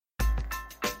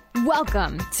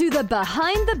Welcome to the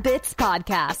Behind the Bits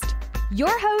podcast.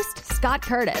 Your host, Scott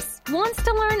Curtis, wants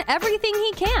to learn everything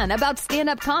he can about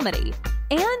stand-up comedy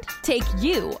and take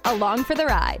you along for the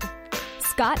ride.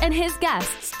 Scott and his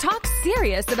guests talk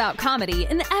serious about comedy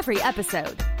in every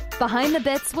episode. Behind the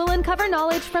Bits will uncover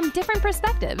knowledge from different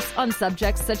perspectives on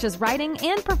subjects such as writing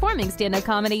and performing stand-up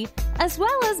comedy, as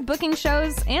well as booking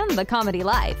shows and the comedy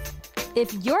life.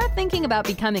 If you're thinking about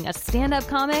becoming a stand-up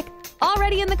comic,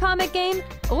 already in the comic game,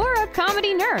 or a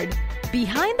comedy nerd,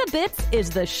 Behind the Bits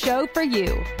is the show for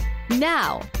you.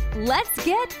 Now, let's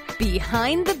get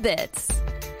Behind the Bits.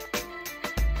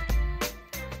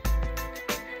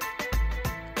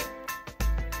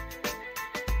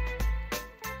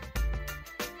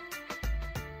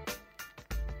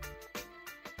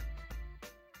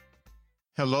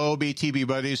 Hello, BTB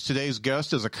buddies. Today's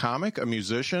guest is a comic, a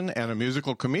musician, and a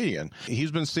musical comedian. He's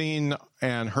been seen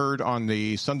and heard on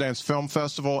the Sundance Film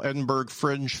Festival, Edinburgh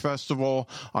Fringe Festival,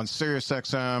 on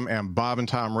SiriusXM and Bob and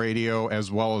Tom Radio, as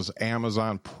well as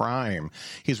Amazon Prime.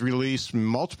 He's released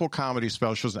multiple comedy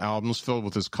specials and albums filled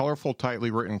with his colorful, tightly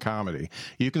written comedy.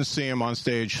 You can see him on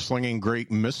stage slinging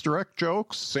great misdirect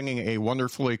jokes, singing a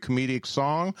wonderfully comedic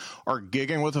song, or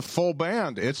gigging with a full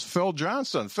band. It's Phil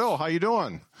Johnson. Phil, how you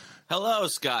doing? Hello,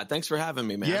 Scott. Thanks for having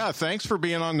me, man. Yeah, thanks for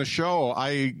being on the show.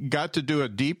 I got to do a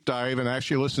deep dive and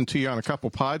actually listen to you on a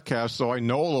couple podcasts, so I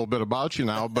know a little bit about you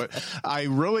now. But I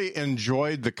really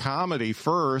enjoyed the comedy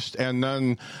first, and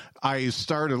then I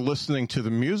started listening to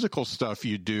the musical stuff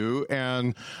you do,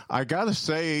 and I got to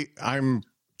say, I'm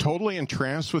totally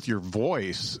entranced with your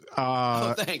voice.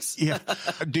 Thanks. Yeah.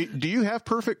 Do you have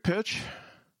perfect pitch?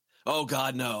 Oh,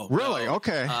 God, no. Really? No.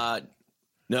 Okay.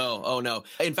 No. Oh, no.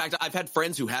 In fact, I've had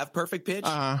friends who have perfect pitch,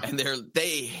 and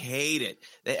they hate it.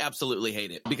 They absolutely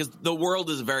hate it because the world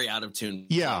is very out of tune.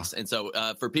 Yeah. Place. And so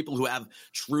for people who have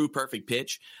true perfect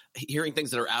pitch, hearing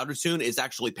things that are out of tune is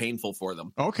actually painful for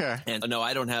them. Okay. And no,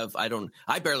 I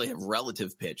barely have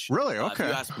relative pitch. Really? Okay. If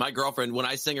you ask my girlfriend, when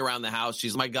I sing around the house,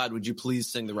 she's, my God, would you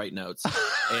please sing the right notes?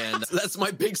 And that's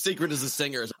my big secret as a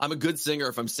singer. I'm a good singer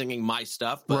if I'm singing my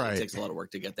stuff, but It takes a lot of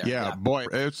work to get there. Yeah, boy,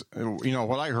 it's,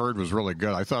 what I heard was really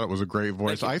good. I thought it was a great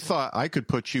voice. I thought I could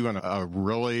put you in a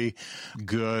really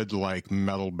good, like,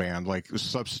 metal band, like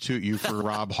substitute you for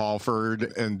Rob Halford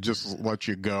and just let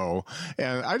you go.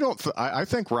 And I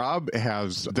think Rob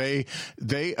has, they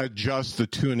adjust the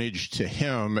tunage to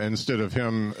him instead of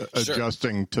him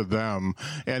adjusting to them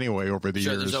anyway over the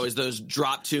years. There's always those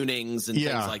drop tunings and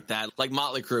things like that. Like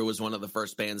Motley Crue was one of the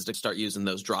first bands to start using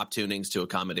those drop tunings to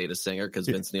accommodate a singer because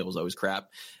Vince Neil was always crap.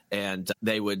 And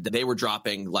they were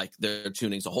dropping like their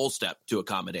tunings a whole step to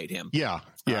accommodate him. Yeah.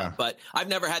 But I've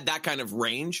never had that kind of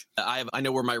range. I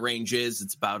know where my range is.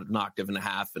 It's about an octave and a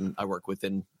half, and I work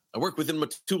within my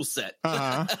tool set.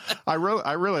 I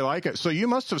really like it. So you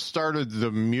must have started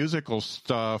the musical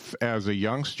stuff as a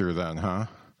youngster then, huh?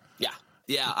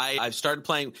 Yeah, I started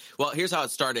playing. Well, here's how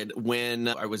it started. When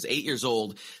I was 8 years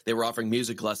old, they were offering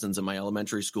music lessons in my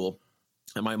elementary school.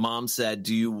 And my mom said,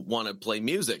 "Do you want to play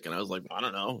music?" And I was like, "I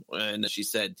don't know." And she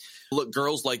said, "Look,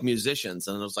 girls like musicians."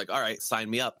 And I was like, "All right, sign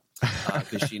me up."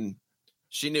 Because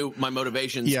she knew my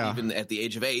motivations even at the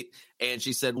age of 8. And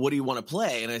she said, "What do you want to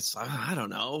play?" And I said, "I don't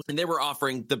know." And they were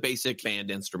offering the basic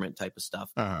band instrument type of stuff.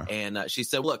 And she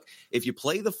said, "Look, if you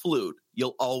play the flute,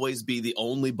 you'll always be the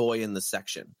only boy in the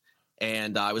section."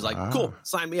 And I was like, "Cool,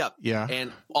 sign me up." Yeah.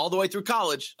 And all the way through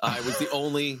college, I was the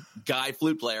only guy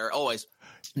flute player, always.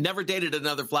 Never dated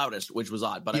another flautist, which was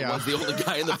odd, but I was the only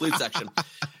guy in the flute section.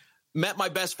 Met my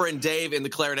best friend Dave in the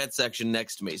clarinet section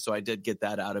next to me, so I did get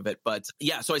that out of it. But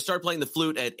yeah, so I started playing the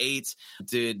flute at 8,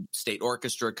 did state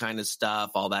orchestra kind of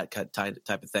stuff, all that type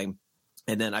of thing.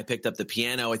 And then I picked up the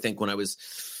piano, I think, when I was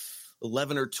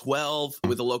 11 or 12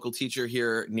 with a local teacher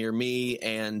here near me.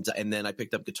 And then I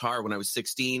picked up guitar when I was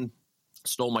 16.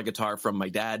 Stole my guitar from my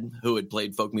dad, who had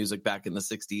played folk music back in the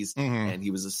 60s, and he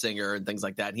was a singer and things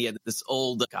like that. And he had this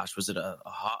old, was it a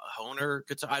Hohner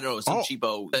guitar? I don't know, some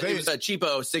cheapo. It was a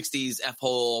cheapo 60s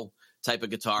F-hole type of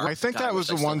guitar. I think that was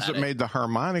the ones that made the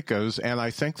harmonicas, and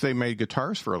I think they made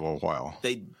guitars for a little while.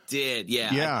 They did,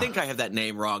 yeah. I think I have that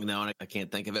name wrong now, and I can't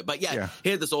think of it. But he had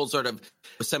this old sort of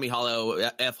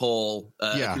semi-hollow F-hole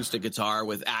acoustic guitar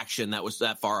with action that was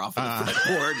that far off of the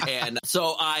fretboard. And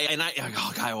so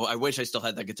I wish I still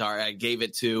had that guitar. I gave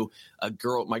it to a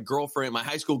girl, my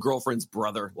high school girlfriend's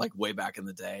brother, like way back in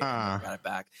the day. I got it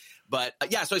back. But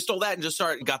so I stole that and just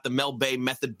got the Mel Bay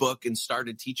method book and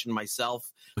started teaching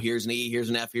myself. Here's an E, here's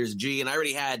an F, here's a G. And I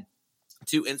already had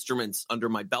 2 instruments under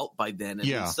my belt by then,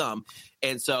 and some.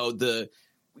 And so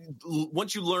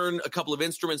once you learn a couple of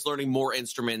instruments, learning more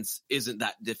instruments isn't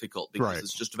that difficult because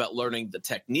it's just about learning the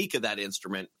technique of that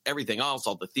instrument. Everything else,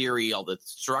 all the theory, all the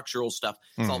structural stuff,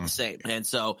 it's all the same. And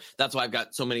so that's why I've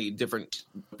got so many different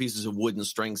pieces of wood and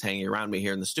strings hanging around me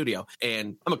here in the studio.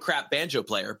 And I'm a crap banjo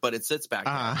player, but it sits back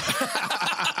there.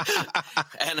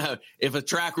 And if a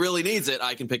track really needs it,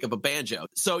 I can pick up a banjo.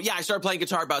 So yeah, I started playing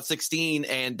guitar about 16,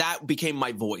 and that became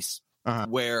my voice.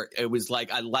 Where it was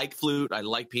like, I like flute, I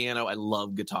like piano, I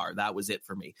love guitar. That was it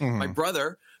for me. My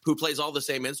brother, who plays all the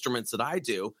same instruments that I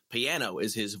do, piano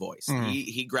is his voice.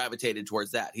 He gravitated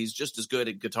towards that. He's just as good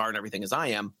at guitar and everything as I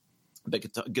am.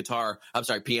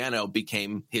 The piano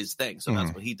became his thing. So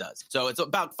that's what he does. So it's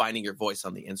about finding your voice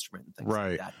on the instrument and things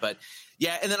like that. But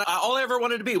yeah, and then all I ever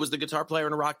wanted to be was the guitar player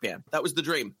in a rock band. That was the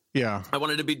dream. Yeah. I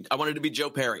wanted to be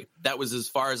Joe Perry. That was as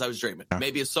far as I was dreaming.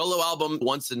 Maybe a solo album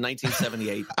once in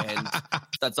 1978. And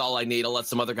that's all I need. I'll let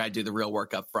some other guy do the real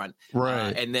work up front.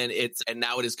 Right. And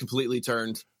now it is completely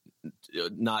turned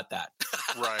not that.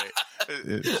 Right.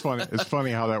 It's funny. It's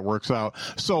funny how that works out.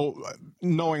 So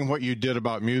knowing what you did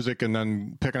about music and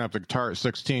then picking up the guitar at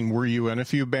 16, were you in a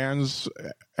few bands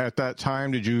at that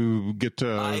time? Did you get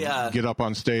to get up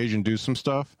on stage and do some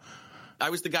stuff?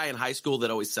 I was the guy in high school that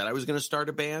always said I was going to start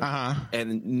a band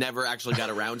and never actually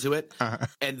got around to it.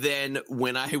 And then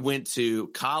when I went to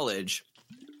college,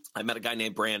 I met a guy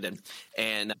named Brandon,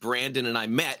 and Brandon and I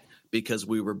met because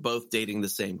we were both dating the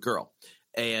same girl.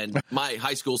 And my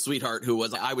high school sweetheart,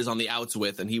 I was on the outs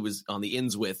with and he was on the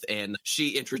ins with, and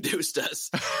she introduced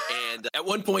us. And at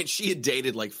one point she had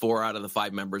dated like 4 out of the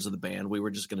 5 members of the band. We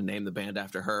were just going to name the band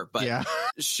after her. But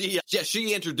she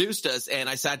introduced us, and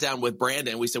I sat down with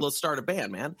Brandon. We said, let's start a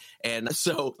band, man. And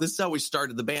so this is how we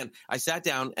started the band. I sat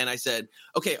down and I said,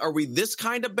 okay, are we this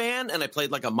kind of band? And I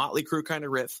played like a Motley Crue kind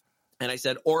of riff. And I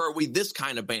said, or are we this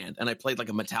kind of band? And I played like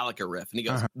a Metallica riff. And he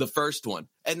goes, the first one.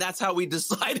 And that's how we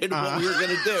decided what we were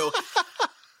going to do.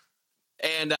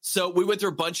 And so we went through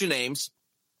a bunch of names,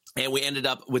 and we ended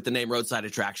up with the name Roadside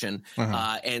Attraction.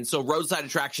 And so Roadside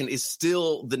Attraction is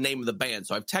still the name of the band.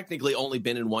 So I've technically only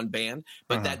been in one band,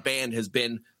 but that band has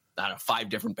been, I don't know, 5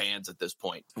 different bands at this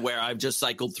point, where I've just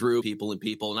cycled through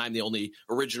people, and I'm the only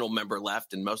original member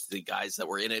left, and most of the guys that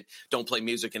were in it don't play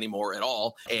music anymore at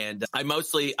all. And I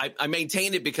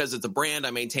maintain it because it's a brand.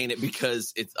 I maintain it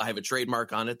because I have a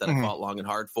trademark on it that I fought long and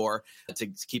hard for to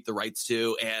keep the rights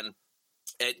to. And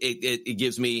it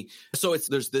gives me, so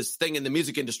there's this thing in the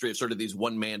music industry of sort of these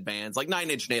one-man bands, like 9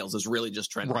 Inch Nails is really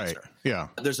just Trent Reznor. Yeah.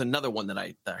 There's another one that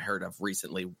I heard of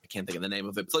recently. I can't think of the name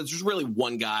of it. So there's just really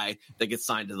one guy that gets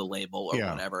signed to the label or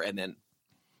whatever, and then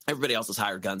everybody else is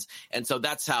hired guns. And so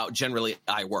that's how generally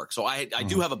I work. So I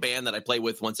do have a band that I play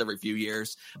with once every few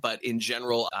years, but in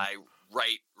general, I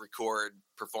write, record,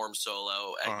 perform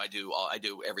solo, and I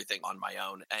do everything on my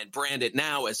own, and brand it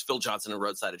now as Phil Johnson and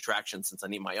Roadside Attraction, since I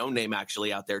need my own name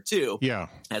actually out there too. Yeah,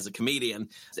 as a comedian,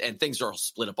 and things are all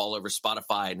split up all over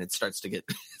Spotify, and it starts to get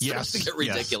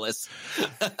ridiculous.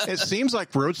 It seems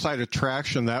like Roadside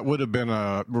Attraction, that would have been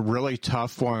a really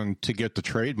tough one to get the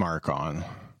trademark on.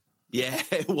 Yeah,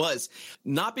 it was.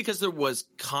 Not because there was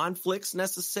conflicts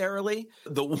necessarily.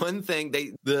 The one thing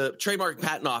the Trademark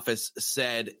Patent Office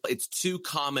said, it's too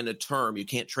common a term. You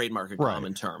can't trademark a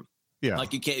common term. Yeah.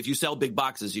 Like you can't, if you sell big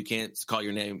boxes, you can't call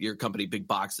your company Big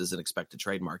Boxes and expect to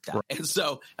trademark that. Right. And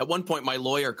so at one point my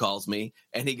lawyer calls me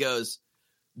and he goes,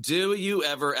 do you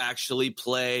ever actually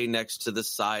play next to the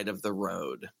side of the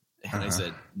road? And I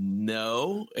said,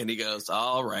 no. And he goes,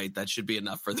 all right, that should be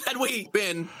enough for that. We've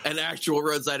been an actual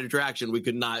Roadside Attraction. We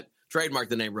could not trademark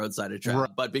the name Roadside Attraction,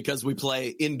 but because we play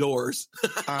indoors,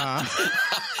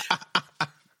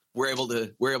 we're able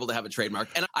to have a trademark.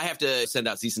 And I have to send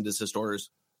out cease and desist orders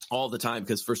all the time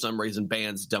because for some reason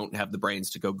bands don't have the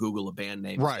brains to go Google a band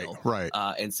name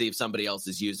and see if somebody else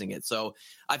is using it. So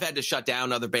I've had to shut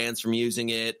down other bands from using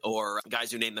it, or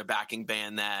guys who name their backing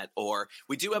band that. Or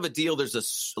we do have a deal. There's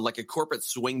a corporate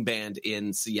swing band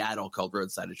in Seattle called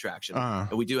Roadside Attraction,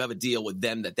 and we do have a deal with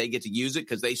them that they get to use it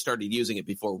because they started using it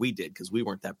before we did because we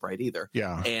weren't that bright either.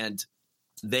 Yeah, and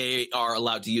they are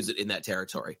allowed to use it in that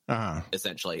territory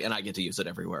essentially, and I get to use it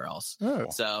everywhere else. Oh.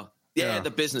 So. Yeah,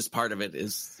 the business part of it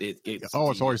is it's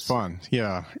always fun.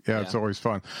 Yeah, it's always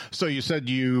fun. So you said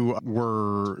you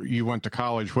went to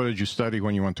college. What did you study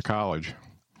when you went to college?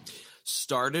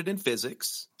 Started in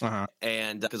physics,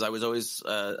 and because I was always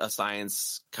a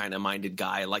science kind of minded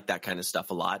guy, I like that kind of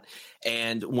stuff a lot.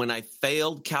 And when I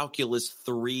failed Calculus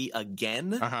 3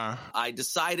 again, I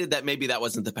decided that maybe that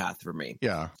wasn't the path for me.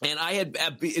 Yeah, and I had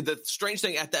the strange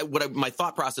thing at that. My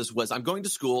thought process was, I'm going to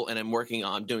school and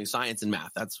I'm doing science and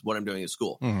math. That's what I'm doing at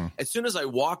school. As soon as I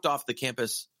walked off the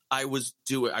campus I was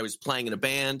playing in a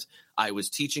band. I was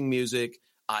teaching music.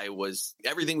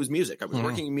 Everything was music. I was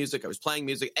working in music. I was playing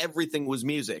music. Everything was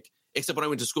music. Except when I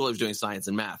went to school, I was doing science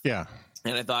and math. Yeah.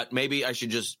 And I thought maybe I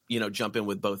should just, jump in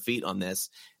with both feet on this.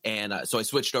 And so I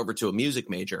switched over to a music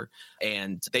major,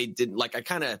 and they didn't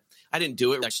I didn't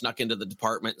do it. I snuck into the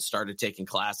department and started taking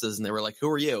classes, and they were like, "Who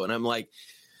are you?" And I'm like,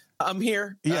 "I'm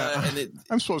here." Yeah.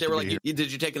 I'm supposed to be here.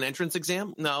 Did you take an entrance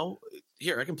exam? No.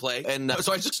 Here, I can play. And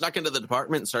so I just snuck into the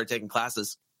department and started taking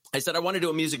classes. I said, I want to do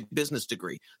a music business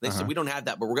degree. They said, we don't have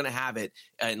that, but we're going to have it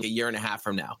in a year and a half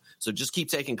from now. So just keep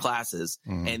taking classes.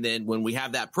 And then when we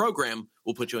have that program,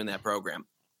 we'll put you in that program.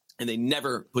 And they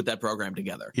never put that program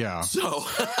together. Yeah. So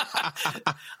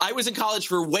I was in college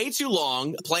for way too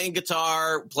long, playing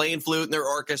guitar, playing flute in their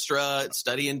orchestra,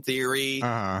 studying theory,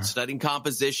 studying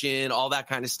composition, all that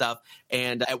kind of stuff.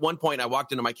 And at one point I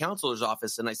walked into my counselor's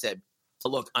office and I said,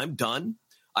 look, I'm done.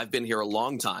 I've been here a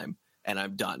long time. And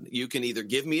I'm done. You can either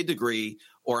give me a degree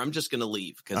or I'm just going to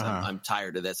leave because I'm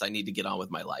tired of this. I need to get on with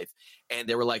my life. And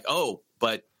they were like, oh,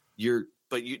 but you,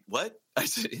 what? I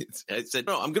said,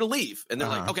 no, I'm going to leave. And they're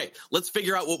like, okay, let's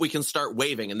figure out what we can start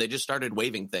waiving. And they just started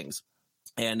waiving things.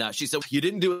 And she said, you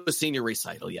didn't do a senior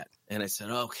recital yet. And I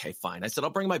said, okay, fine. I said, I'll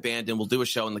bring my band and we'll do a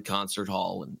show in the concert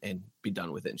hall and be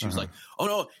done with it. And she was like, oh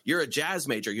no, you're a jazz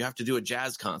major. You have to do a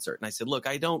jazz concert. And I said, look,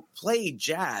 I don't play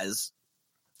jazz.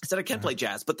 I said, I can play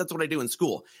jazz, but that's what I do in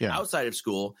school. Yeah. Outside of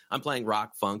school, I'm playing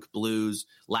rock, funk, blues,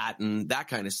 Latin, that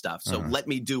kind of stuff. So let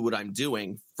me do what I'm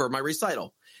doing for my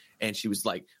recital. And she was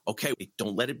like, okay,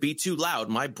 don't let it be too loud.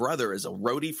 My brother is a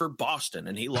roadie for Boston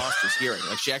and he lost his hearing.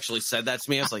 Like she actually said that to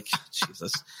me. I was like,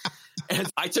 Jesus.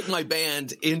 And I took my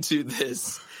band into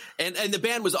this. And the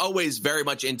band was always very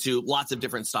much into lots of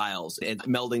different styles and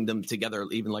melding them together,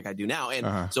 even like I do now.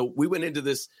 And so we went into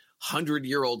this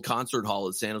 100-year-old concert hall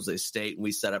at San Jose State, and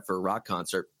we set up for a rock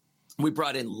concert. We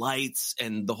brought in lights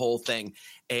and the whole thing.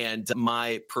 And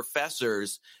my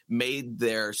professors made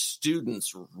their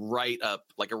students write up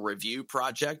like a review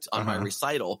project on my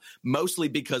recital, mostly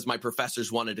because my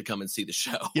professors wanted to come and see the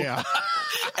show. Yeah.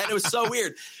 And it was so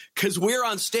weird because we're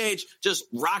on stage just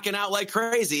rocking out like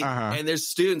crazy. And there's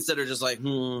students that are just like,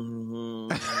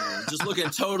 just looking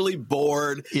totally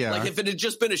bored. Yeah. Like if it had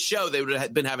just been a show, they would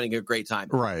have been having a great time.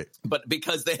 Right. But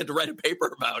because they had to write a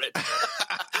paper about it,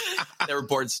 they were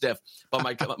bored stiff.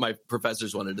 But my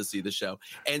professors wanted to see the show.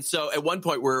 And so at one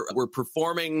point we're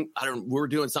performing, we're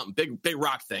doing something big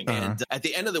rock thing. And at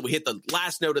the end of we hit the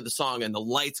last note of the song and the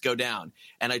lights go down.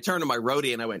 And I turned to my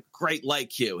roadie and I went, great light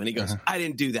cue. And he goes, I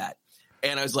didn't do that.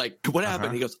 And I was like, what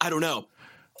happened? He goes, I don't know.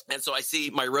 And so I see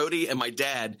my roadie and my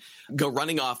dad go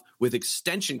running off with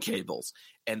extension cables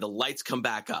and the lights come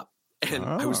back up. And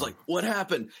I was like, what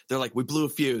happened? They're like, we blew a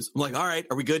fuse. I'm like, all right,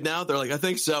 are we good now? They're like, I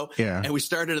think so. Yeah. And we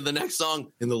started in the next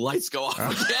song and the lights go off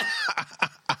again.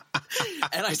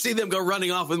 And I see them go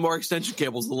running off with more extension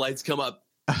cables. The lights come up.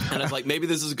 And I was like, maybe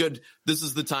this is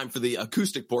the time for the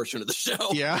acoustic portion of the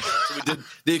show. Yeah. So we did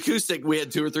the acoustic. We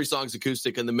had 2 or 3 songs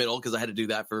acoustic in the middle because I had to do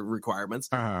that for requirements.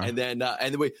 And then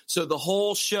so the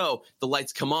whole show, the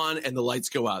lights come on and the lights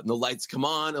go out and the lights come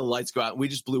on and the lights go out. And we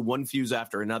just blew one fuse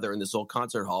after another in this old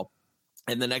concert hall.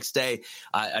 And the next day,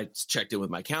 I checked in with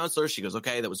my counselor. She goes,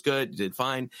 okay, that was good. You did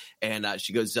fine. And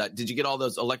she goes, did you get all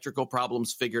those electrical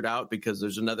problems figured out? Because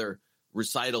there's another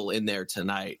recital in there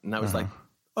tonight. And I was like,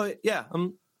 oh, yeah,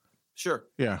 sure.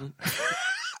 Yeah.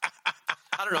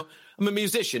 I don't know. I'm a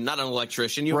musician, not an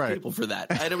electrician. You have people for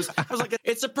that. And I was like,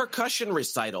 it's a percussion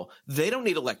recital. They don't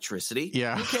need electricity.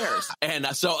 Yeah. Who cares? And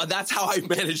so that's how I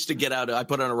managed to get out. I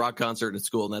put on a rock concert at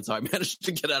school, and that's how I managed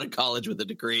to get out of college with a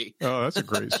degree. Oh, that's a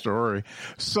great story.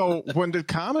 So when did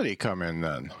comedy come in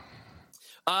then?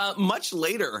 Much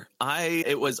later.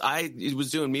 I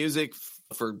was doing music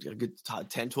for a good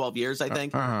 10, 12 years, I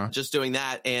think, just doing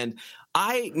that. And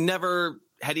I never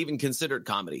had even considered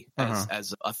comedy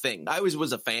as a thing. I always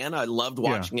was a fan. I loved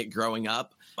watching it growing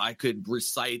up. I could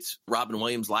recite Robin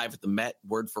Williams live at the Met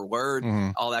word for word,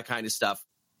 all that kind of stuff.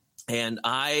 And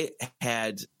I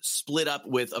had split up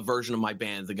with a version of my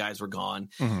band. The guys were gone.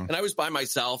 And I was by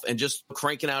myself and just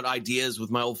cranking out ideas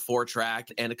with my old 4-track.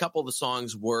 And a couple of the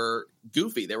songs were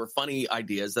goofy. They were funny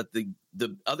ideas that the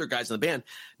other guys in the band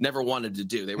never wanted to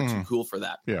do. They were too cool for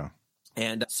that. Yeah.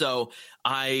 And so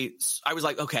I was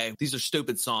like, okay, these are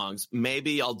stupid songs.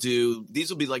 Maybe these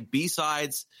will be like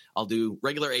B-sides. I'll do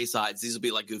regular A-sides. These will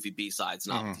be like goofy B-sides,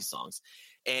 novelty songs.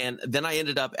 And then I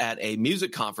ended up at a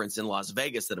music conference in Las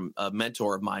Vegas that a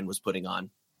mentor of mine was putting on.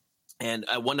 And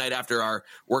one night after our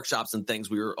workshops and things,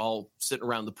 we were all sitting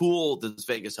around the pool at this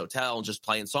Vegas hotel and just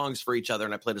playing songs for each other.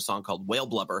 And I played a song called Whale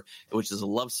Blubber, which is a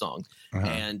love song.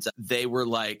 And they were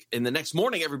like, and the next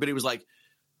morning, everybody was like,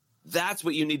 that's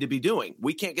what you need to be doing.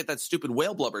 We can't get that stupid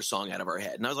whale blubber song out of our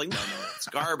head. And I was like, no, it's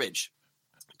garbage.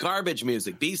 Garbage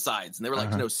music, B-sides. And they were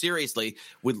like, no, seriously,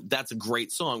 that's a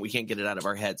great song. We can't get it out of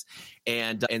our heads.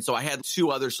 And so I had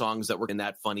 2 other songs that were in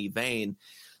that funny vein.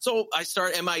 So I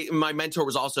started, and my mentor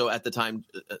was also at the time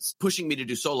pushing me to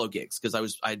do solo gigs because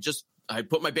I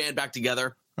put my band back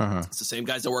together. It's the same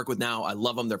guys I work with now. I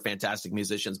love them. They're fantastic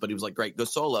musicians. But he was like, great, go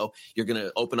solo. You're going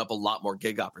to open up a lot more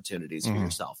gig opportunities for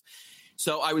yourself.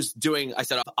 So I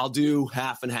said, I'll do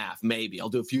half and half, maybe. I'll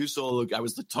do a few solo. I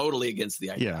was totally against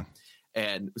the idea. Yeah.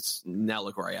 And now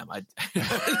look where I am. I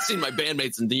haven't seen my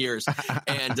bandmates in years.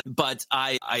 But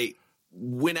I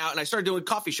went out and I started doing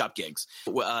coffee shop gigs.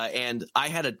 And I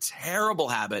had a terrible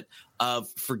habit of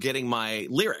forgetting my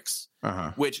lyrics,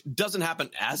 which doesn't happen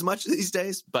as much these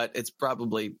days, but it's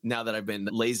probably, now that I've been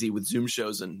lazy with Zoom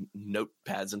shows and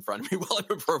notepads in front of me while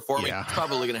I'm performing, it's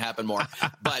probably going to happen more.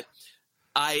 But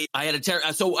I had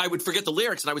so I would forget the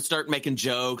lyrics and I would start making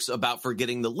jokes about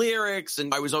forgetting the lyrics.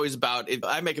 And I was always about, if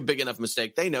I make a big enough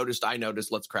mistake, I noticed,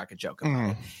 let's crack a joke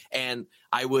about it. And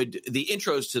the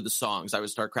intros to the songs, I would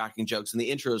start cracking jokes in the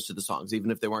intros to the songs,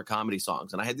 even if they weren't comedy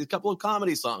songs. And I had a couple of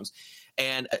comedy songs.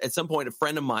 And at some point, a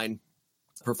friend of mine,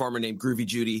 a performer named Groovy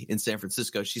Judy in San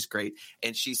Francisco, she's great.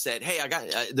 And she said, hey,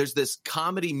 there's this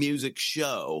comedy music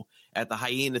show at the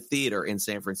Hyena Theater in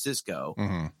San Francisco.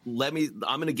 I'm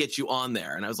going to get you on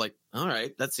there. And I was like, all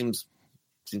right, that seems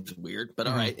weird, but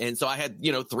all right. And so I had,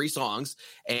 3 songs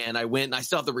and I went, and I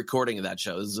still have the recording of that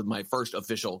show. This is my first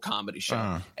official comedy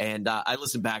show. And I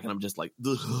listened back and I'm just like,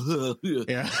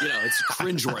 it's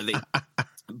cringeworthy.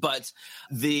 But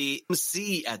the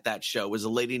MC at that show was a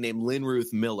lady named Lynn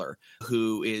Ruth Miller,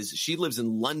 she lives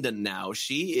in London now.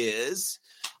 She is,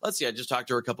 let's see, I just talked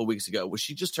to her a couple weeks ago.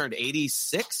 She just turned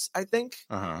 86, I think,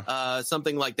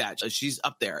 something like that. She's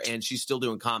up there and she's still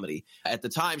doing comedy. At the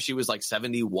time, she was like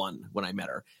 71 when I met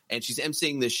her, and she's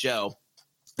emceeing this show.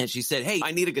 And she said, hey,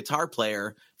 I need a guitar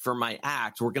player for my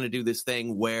act. We're going to do this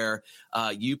thing where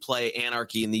you play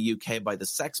Anarchy in the UK by the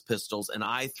Sex Pistols, and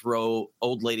I throw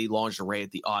old lady lingerie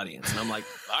at the audience. And I'm like,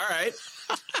 all right,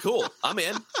 cool, I'm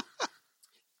in.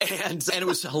 And it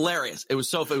was hilarious. It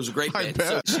was a great bit.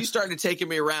 So she started taking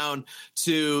me around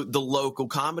to the local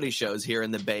comedy shows here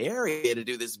in the Bay Area to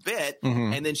do this bit.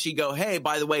 And then she'd go, hey,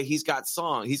 by the way, he's got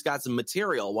some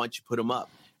material. Why don't you put him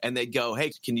up? And they'd go,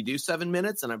 hey, can you do 7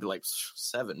 minutes? And I'd be like,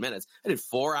 7 minutes? I did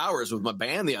 4 hours with my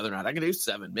band the other night. I can do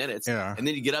 7 minutes. Yeah. And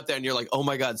then you get up there and you're like, oh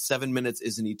my God, 7 minutes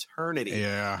is an eternity.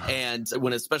 Yeah. And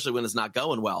especially when it's not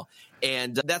going well.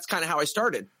 And that's kind of how I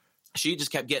started. She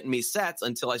just kept getting me sets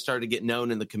until I started to get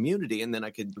known in the community, and then I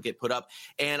could get put up.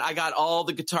 And I got all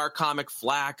the guitar comic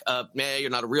flack of, you're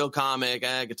not a real comic,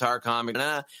 guitar comic.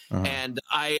 And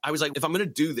I was like, if I'm going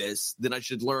to do this, then I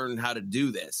should learn how to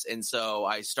do this. And so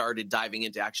I started diving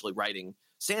into actually writing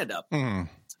stand-up.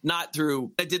 Not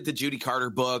through, I did the Judy Carter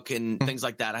book and things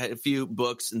like that. I had a few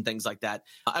books and things like that.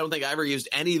 I don't think I ever used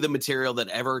any of the material that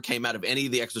ever came out of any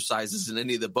of the exercises in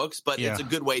any of the books, but it's a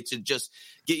good way to just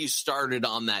get you started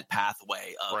on that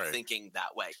pathway of thinking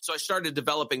that way. So I started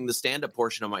developing the stand-up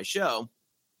portion of my show,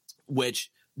 which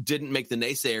didn't make the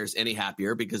naysayers any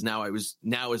happier, because now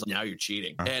you're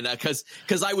cheating. And because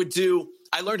I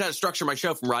learned how to structure my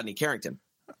show from Rodney Carrington.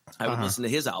 I would listen to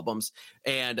his albums,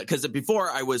 and because before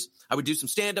I would do some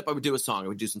stand-up, I would do a song, I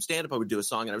would do some stand-up, I would do a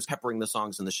song, and I was peppering the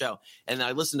songs in the show. And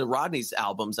I listened to Rodney's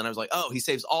albums, and I was like, oh, he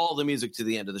saves all the music to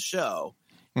the end of the show.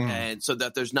 And so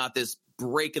that there's not this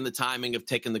break in the timing of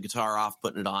taking the guitar off,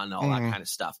 putting it on, and all that kind of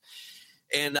stuff.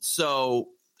 And so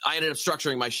I ended up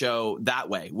structuring my show that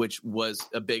way, which was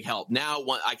a big help. Now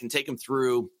I can take them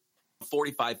through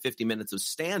 45-50 minutes of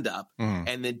stand-up,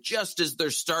 and then just as they're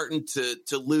starting to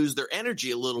lose their energy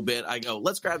a little bit, I go,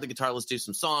 let's grab the guitar, let's do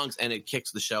some songs, and it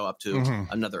kicks the show up to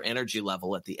another energy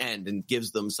level at the end and gives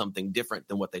them something different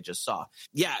than what they just saw.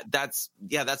 That's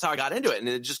how I got into it, and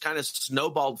it just kind of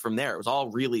snowballed from there. It was all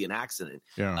really an accident.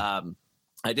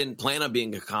 I didn't plan on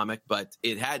being a comic, but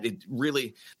it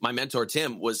really, my mentor,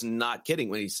 Tim, was not kidding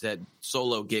when he said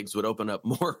solo gigs would open up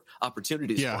more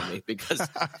opportunities for me, because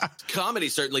comedy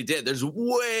certainly did. There's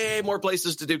way more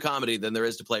places to do comedy than there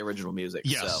is to play original music.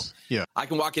 Yes. So I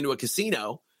can walk into a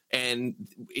casino and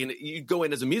you go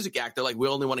in as a music act, they're like, we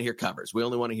only want to hear covers. We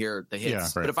only want to hear the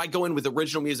hits. But if I go in with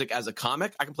original music as a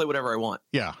comic, I can play whatever I want.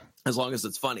 As long as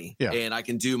it's funny. And I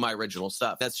can do my original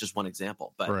stuff. That's just one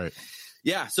example. But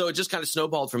so it just kind of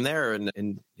snowballed from there,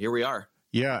 and here we are.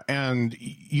 Yeah, and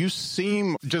you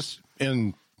seem, just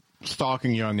in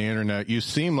stalking you on the internet, you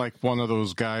seem like one of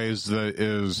those guys that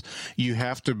is, you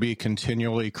have to be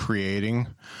continually creating.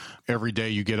 Every day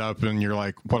you get up and you're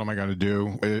like, what am I going to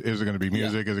do? Is it going to be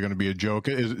music? Is it going to be a joke?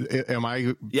 Am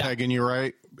I pegging you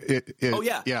right? Oh,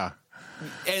 yeah. Yeah.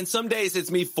 And some days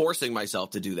it's me forcing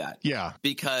myself to do that. Yeah.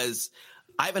 Because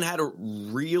I haven't had a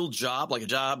real job, like a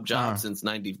job since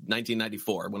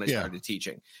 1994 when I started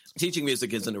teaching. Teaching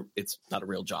music it's not a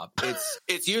real job.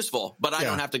 It's useful, but I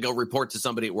don't have to go report to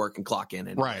somebody at work and clock in.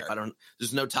 And right.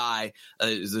 There's no tie.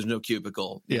 There's no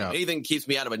cubicle. Yeah. Anything keeps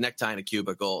me out of a necktie and a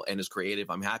cubicle and is creative,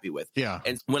 I'm happy with. Yeah.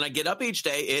 And when I get up each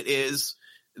day,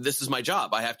 this is my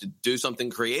job. I have to do something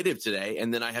creative today,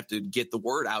 and then I have to get the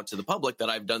word out to the public that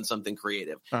I've done something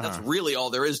creative. That's really all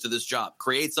there is to this job.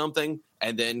 Create something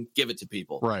and then give it to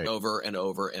people over and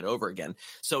over and over again.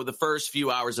 So the first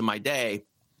few hours of my day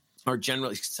are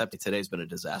generally, except today's been a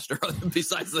disaster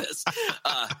besides this.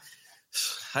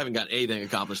 I haven't got anything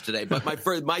accomplished today, but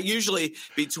my usually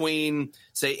between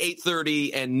say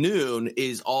 8:30 and noon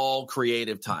is all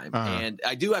creative time. And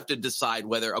I do have to decide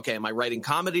whether, okay, am I writing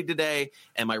comedy today?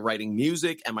 Am I writing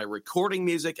music? Am I recording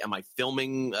music? Am I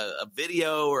filming a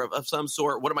video or of some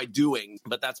sort? What am I doing?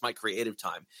 But that's my creative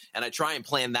time. And I try and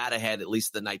plan that ahead at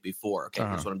least the night before. Okay,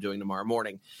 here's what I'm doing tomorrow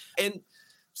morning. And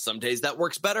some days that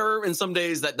works better and some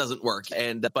days that doesn't work.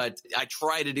 But I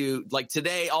try to do, like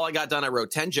today, all I got done, I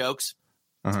wrote 10 jokes.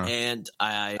 And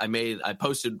I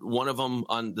posted one of them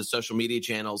on the social media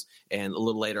channels, and a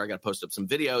little later I got to post up some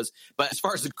videos. But as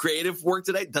far as the creative work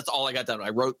today, that's all I got done. I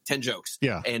wrote 10 jokes.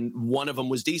 Yeah. And one of them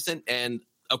was decent. And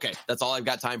okay, that's all I've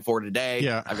got time for today.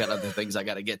 Yeah. I've got other things I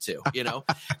got to get to, you know?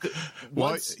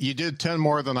 Well, you did 10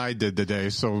 more than I did today.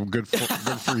 So good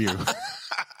for you.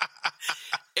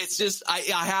 It's just, I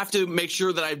have to make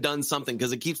sure that I've done something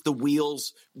because it keeps the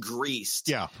wheels greased.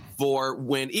 Yeah. For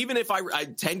when, even if I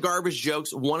 10 garbage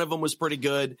jokes, one of them was pretty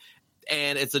good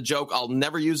and it's a joke I'll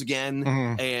never use again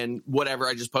and whatever.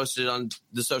 I just posted it on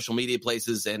the social media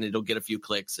places and it'll get a few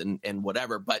clicks and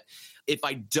whatever. But if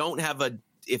I have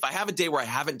a day where I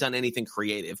haven't done anything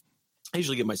creative, I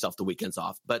usually give myself the weekends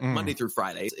off, but Monday through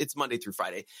Friday, it's Monday through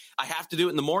Friday. I have to do it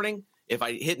in the morning. If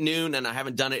I hit noon and I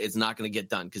haven't done it, it's not going to get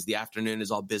done because the afternoon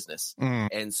is all business.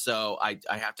 And so I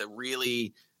have to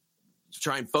really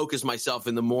try and focus myself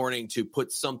in the morning to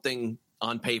put something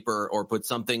on paper or put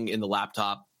something in the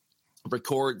laptop,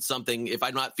 record something. If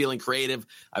I'm not feeling creative,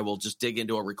 I will just dig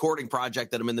into a recording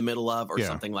project that I'm in the middle of or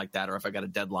something like that. Or if I got a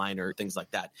deadline or things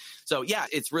like that. So yeah,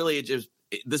 it's really just,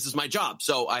 this is my job.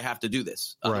 So I have to do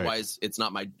this. Otherwise it's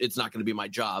not going to be my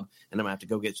job and I'm gonna have to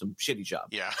go get some shitty job.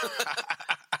 Yeah.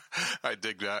 I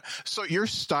dig that. So your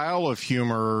style of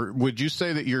humor, would you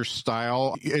say that your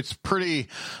style, it's a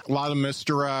lot of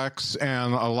misdirects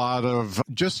and a lot of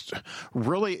just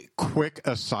really quick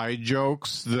aside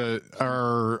jokes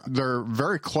they're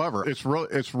very clever.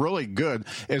 It's really good.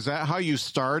 Is that how you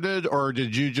started or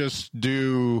did you just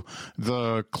do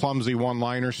the clumsy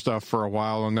one-liner stuff for a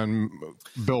while and then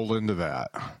build into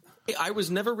that? I was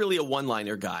never really a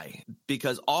one-liner guy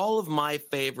because all of my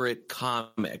favorite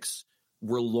comics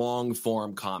were long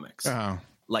form comics.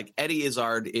 Like Eddie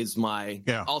Izzard is my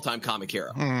all-time comic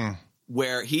hero,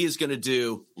 where he is going to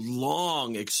do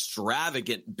long,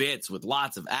 extravagant bits with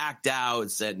lots of act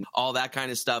outs and all that kind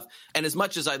of stuff. And as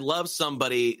much as I love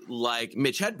somebody like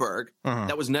Mitch Hedberg,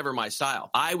 that was never my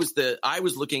style. I was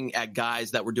looking at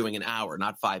guys that were doing an hour,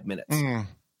 not 5 minutes.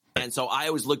 And so I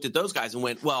always looked at those guys and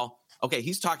went, well, okay,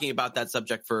 he's talking about that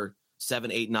subject for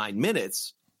 7, 8, 9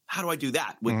 minutes. How do I do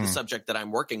that with the subject that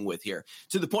I'm working with here?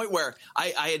 To the point where I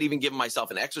had even given myself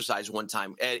an exercise one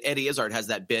time. Eddie Izzard has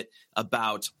that bit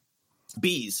about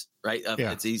bees, right?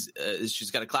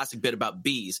 She's got a classic bit about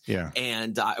bees. Yeah.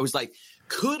 And I was like,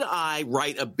 could I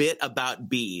write a bit about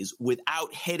bees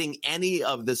without hitting any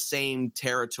of the same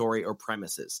territory or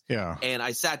premises? Yeah. And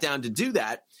I sat down to do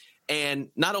that. And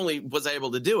not only was I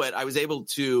able to do it, I was able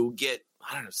to get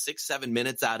 6, 7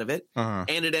 minutes out of it. And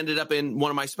it ended up in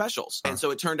one of my specials. And so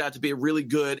it turned out to be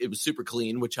it was super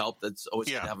clean, which helped. That's always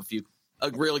good to have a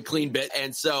really clean bit.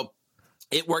 And so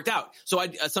it worked out. So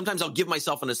sometimes I'll give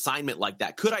myself an assignment like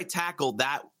that. Could I tackle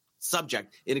that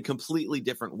subject in a completely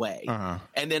different way?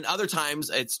 And then other times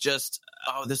it's just,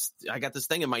 I got this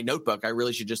thing in my notebook. I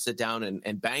really should just sit down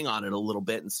and bang on it a little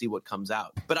bit and see what comes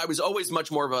out. But I was always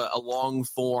much more of a long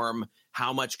form,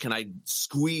 how much can I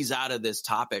squeeze out of this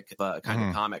topic kind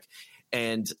of comic.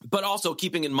 But also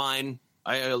keeping in mind,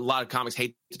 a lot of comics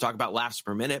hate to talk about laughs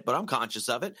per minute, but I'm conscious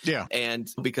of it. Yeah. And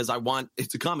because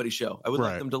it's a comedy show. I would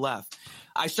like them to laugh.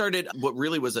 I started, what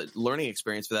really was a learning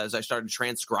experience for that is I started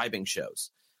transcribing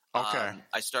shows. Okay.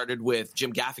 I started with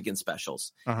Jim Gaffigan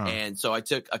specials. And so I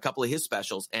took a couple of his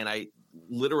specials and I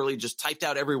literally just typed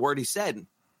out every word he said.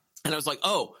 And I was like,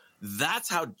 oh, that's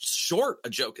how short a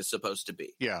joke is supposed to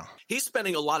be. Yeah. He's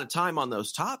spending a lot of time on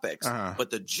those topics,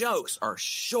 but the jokes are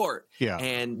short. Yeah.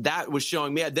 And that was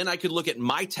showing me. Then I could look at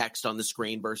my text on the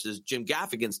screen versus Jim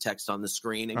Gaffigan's text on the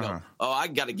screen and go, oh, I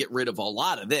got to get rid of a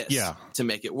lot of this to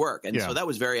make it work. And so that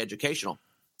was very educational.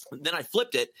 Then I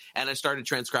flipped it and I started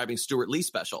transcribing Stuart Lee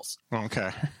specials. Okay.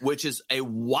 Which is a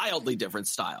wildly different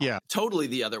style. Yeah. Totally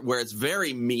the other, where it's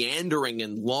very meandering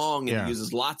and long and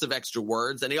uses lots of extra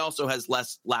words. And he also has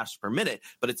less laughs per minute,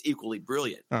 but it's equally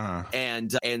brilliant.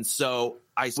 And so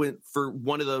I went for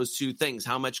one of those two things.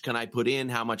 How much can I put in?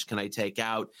 How much can I take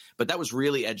out? But that was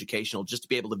really educational, just to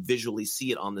be able to visually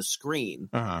see it on the screen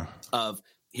of,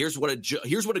 here's what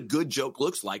a good joke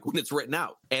looks like when it's written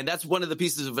out. And that's one of the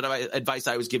pieces of advice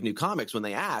I always give new comics when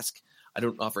they ask. I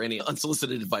don't offer any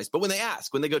unsolicited advice, but when they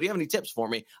ask, when they go, do you have any tips for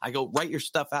me? I go, write your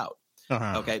stuff out.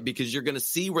 Okay. Because you're going to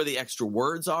see where the extra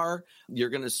words are. You're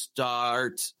going to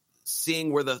start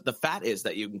seeing where the fat is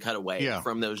that you can cut away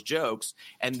from those jokes.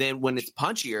 And then when it's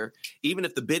punchier, even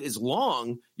if the bit is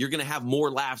long, you're going to have more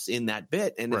laughs in that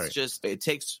bit. And it's just, it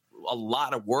takes a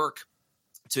lot of work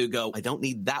to go, I don't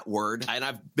need that word. And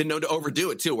I've been known to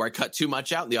overdo it too, where I cut too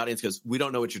much out and the audience goes, we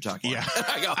don't know what you're talking about.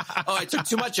 I go, oh, I took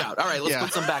too much out. All right, let's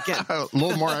put some back in. A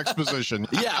little more exposition.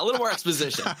 A little more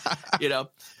exposition,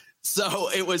 So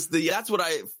it was that's what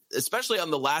especially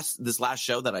on this last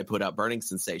show that I put out, Burning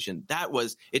Sensation,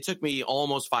 it took me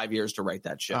almost 5 years to write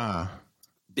that show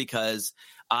because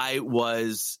I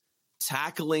was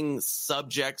tackling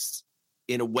subjects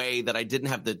in a way that I didn't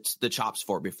have the chops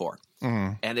for before.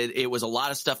 And it was a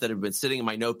lot of stuff that had been sitting in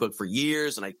my notebook for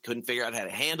years and I couldn't figure out how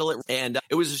to handle it. And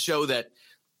it was a show that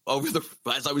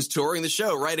as I was touring the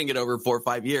show, writing it over 4 or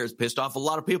 5 years, pissed off a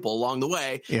lot of people along the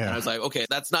way. And I was like, okay,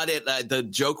 that's not it. The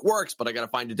joke works, but I got to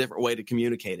find a different way to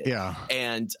communicate it.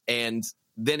 And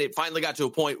then it finally got to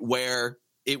a point where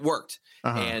it worked.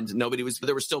 And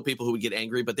there were still people who would get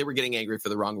angry, but they were getting angry for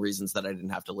the wrong reasons that I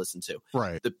didn't have to listen to.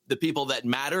 Right. The people that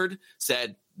mattered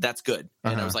said, that's good.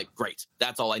 And I was like, great,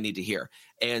 that's all I need to hear.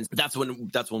 And that's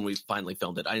when we finally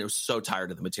filmed it. I was so tired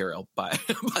of the material by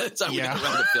the time we got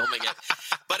around to filming it.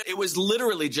 But it was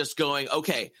literally just going,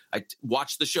 okay, I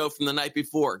watched the show from the night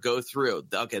before, go through.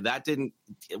 Okay,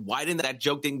 why didn't that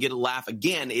joke didn't get a laugh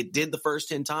again? It did the first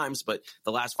 10 times, but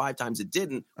the last 5 times it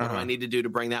didn't. What do I need to do to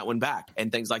bring that one back?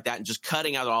 And things like that. And just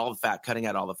cutting out all the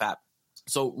fat.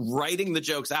 So writing the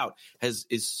jokes out is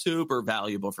super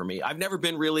valuable for me. I've never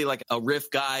been really like a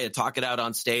riff guy, a talk it out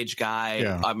on stage guy.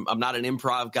 I'm not an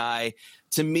improv guy.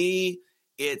 To me,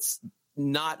 it's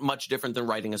not much different than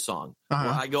writing a song. Where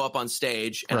I go up on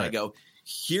stage and I go,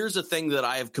 here's a thing that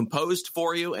I have composed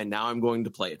for you, and now I'm going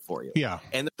to play it for you.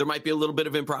 And there might be a little bit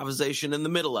of improvisation in the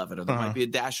middle of it, or there might be a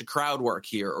dash of crowd work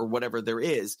here, or whatever there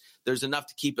is. There's enough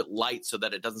to keep it light so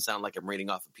that it doesn't sound like I'm reading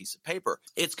off a piece of paper.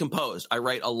 It's composed. I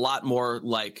write a lot more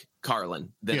like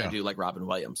Carlin than I do like Robin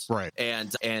Williams. Right.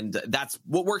 And that's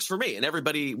what works for me. And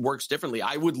everybody works differently.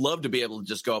 I would love to be able to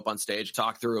just go up on stage,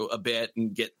 talk through a bit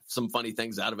and get some funny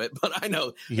things out of it. But I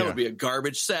know that would be a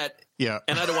garbage set.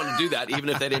 And I don't want to do that, even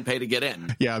if they didn't pay to get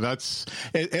in.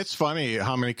 It's funny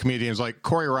how many comedians, like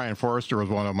Corey Ryan Forrester was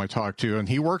one of them I talked to, and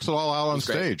he works it all out on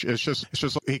stage. It's just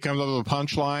he comes up with a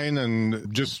punchline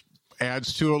and just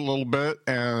adds to it a little bit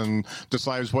and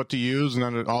decides what to use, and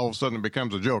then all of a sudden it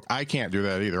becomes a joke. I can't do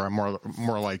that either. I'm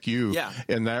more like you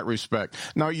in that respect.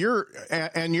 Now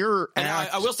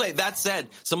I will say, that said,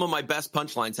 some of my best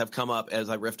punchlines have come up as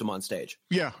I riffed them on stage.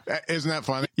 Isn't that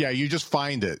funny? You just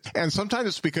find it, and sometimes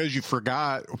it's because you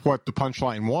forgot what the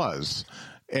punchline was.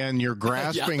 And you're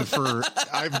grasping for,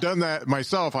 I've done that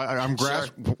myself. I'm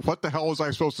grasping, what the hell was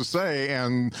I supposed to say?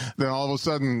 And then all of a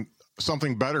sudden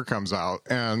something better comes out,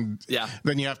 and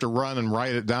then you have to run and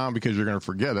write it down because you're going to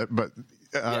forget it. But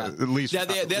at least I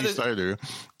do.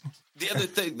 The other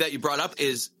thing that you brought up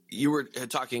is you were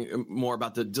talking more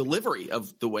about the delivery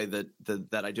of the way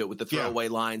that I do it with the throwaway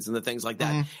lines and the things like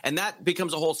that. And that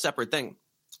becomes a whole separate thing.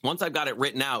 Once I've got it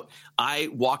written out, I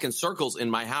walk in circles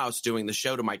in my house doing the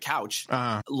show to my couch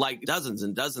like dozens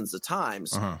and dozens of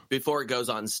times before it goes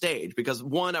on stage. Because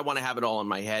one, I want to have it all in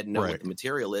my head and know what the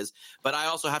material is. But I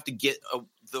also have to get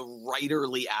the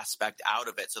writerly aspect out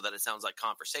of it so that it sounds like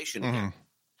conversation again.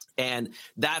 And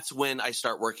that's when I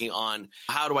start working on,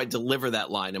 how do I deliver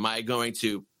that line? Am I going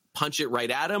to punch it right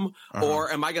at them,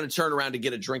 or am I going to turn around to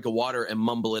get a drink of water and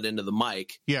mumble it into the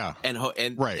mic? Yeah. And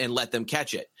let them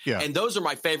catch it. Yeah. And those are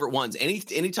my favorite ones.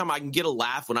 Anytime I can get a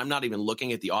laugh when I'm not even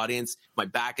looking at the audience, my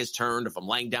back is turned, if I'm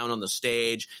laying down on the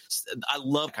stage, I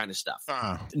love that kind of stuff.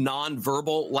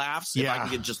 Non-verbal laughs. If I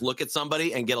can just look at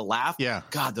somebody and get a laugh. Yeah.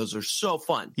 God, those are so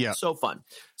fun. Yeah. So fun.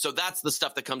 So that's the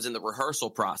stuff that comes in the rehearsal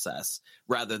process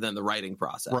rather than the writing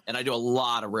process. Right. And I do a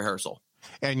lot of rehearsal.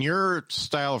 And your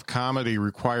style of comedy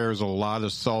requires a lot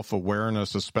of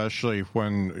self-awareness, especially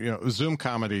when, Zoom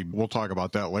comedy, we'll talk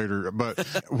about that later. But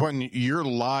when you're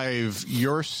live,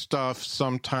 your stuff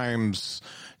sometimes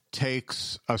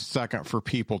takes a second for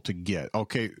people to get.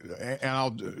 Okay. And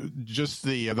I'll just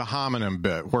the homonym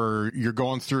bit where you're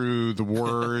going through the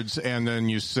words and then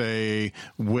you say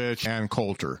which and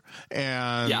Coulter.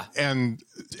 And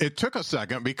it took a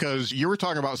second because you were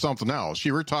talking about something else.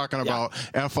 You were talking about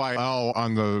FIL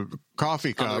on the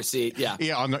coffee cup. On the receipt,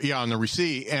 on the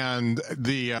receipt. And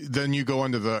then you go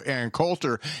into the Ann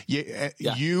Coulter.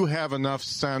 You have enough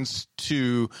sense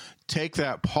to take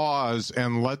that pause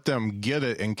and let them get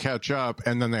it and catch up,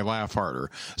 and then they laugh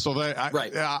harder. So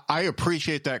I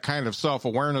appreciate that kind of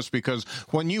self-awareness, because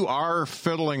when you are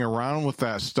fiddling around with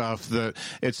that stuff, that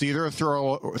it's either a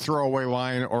throwaway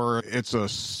line or it's a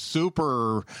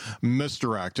super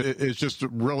misdirect. It's just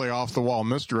really off the wall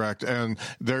misdirect, and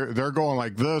they're going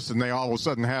like this, and they all of a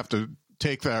sudden have to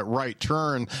take that right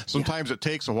turn. Sometimes it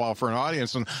takes a while for an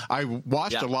audience. And I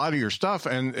watched a lot of your stuff,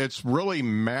 and it's really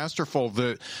masterful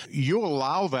that you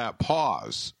allow that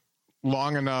pause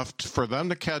long enough for them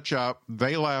to catch up,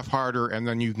 they laugh harder, and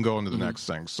then you can go into the next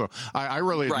thing. So I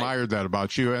really admired that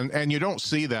about you, and you don't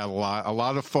see that a lot. A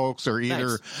lot of folks are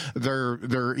either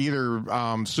they're either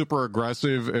super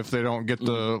aggressive if they don't get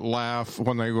the laugh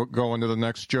when they go into the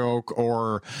next joke,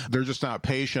 or they're just not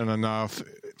patient enough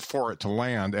for it to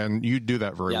land, and you do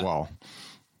that very well.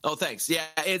 Oh, thanks. Yeah,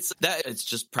 it's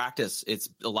just practice. It's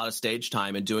a lot of stage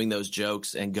time and doing those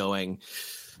jokes and going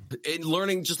and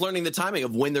learning the timing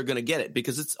of when they're going to get it,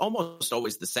 because it's almost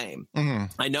always the same.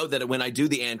 I know that when I do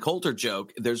the Ann Coulter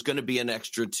joke, there's going to be an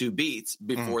extra 2 beats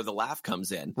before the laugh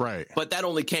comes in. Right. But that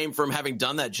only came from having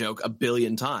done that joke a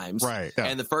billion times. Right. Yeah.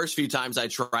 And the first few times I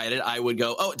tried it, I would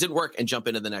go, oh, it didn't work, and jump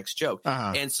into the next joke.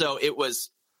 And so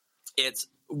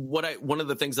one of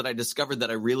the things that I discovered that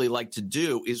I really like to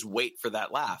do is wait for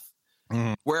that laugh,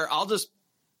 where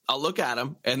I'll look at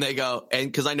them and they go,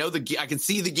 and because I know I can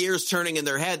see the gears turning in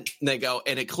their head, and they go,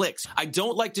 and it clicks. I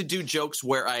don't like to do jokes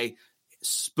where I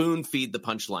spoon feed the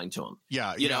punchline to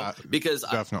them. Because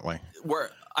definitely where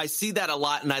I see that a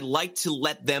lot, and I like to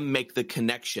let them make the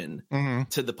connection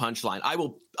to the punchline.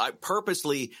 I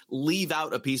purposely leave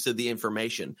out a piece of the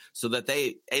information so that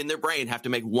they, in their brain, have to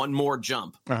make one more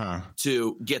jump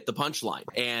to get the punchline.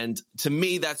 And to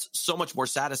me, that's so much more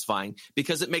satisfying,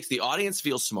 because it makes the audience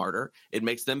feel smarter. It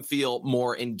makes them feel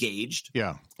more engaged.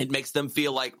 Yeah. It makes them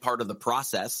feel like part of the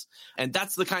process. And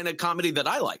that's the kind of comedy that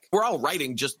I like. We're all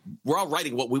writing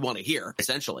what we want to hear,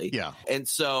 essentially. Yeah. And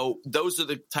so those are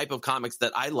the type of comics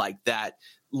that I like, that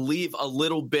leave a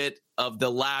little bit of the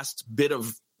last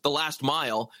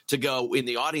mile to go in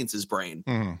the audience's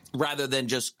brain, rather than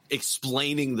just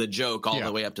explaining the joke all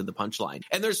the way up to the punchline.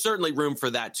 And there's certainly room for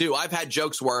that too. I've had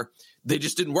jokes where they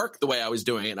just didn't work the way I was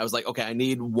doing it. I was like, okay, I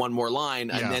need one more line,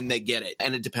 and then they get it.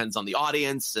 And it depends on the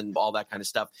audience and all that kind of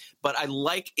stuff. But I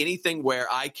like anything where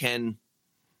I can't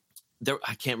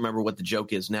remember what the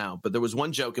joke is now, but there was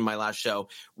one joke in my last show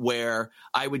where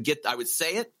I would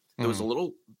say it. There was a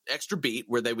little extra beat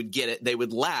where they would get it. They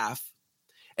would laugh.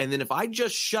 And then if I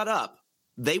just shut up,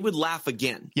 they would laugh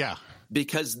again. Yeah.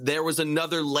 Because there was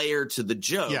another layer to the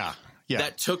joke. Yeah.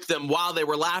 That took them, while they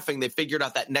were laughing, they figured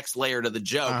out that next layer to the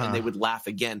joke, and they would laugh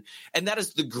again. And that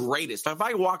is the greatest. If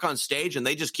I walk on stage and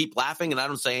they just keep laughing and I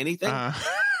don't say anything, all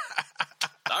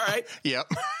right. Yep.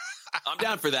 I'm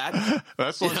down for that.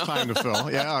 That's less time to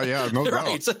fill. Yeah, no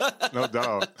doubt. No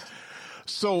doubt.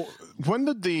 So when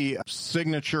did the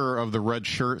signature of the red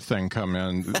shirt thing come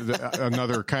in?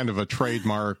 Another kind of a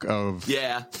trademark of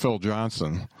Phil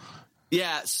Johnson.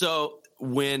 Yeah. So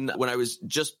when I was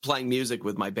just playing music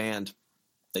with my band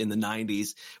in the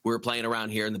 90s, we were playing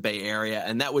around here in the Bay Area,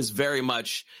 and that was very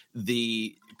much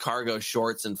the cargo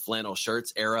shorts and flannel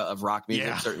shirts era of rock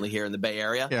music, certainly here in the Bay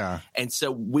Area. Yeah. And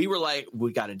so we were like,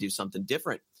 we got to do something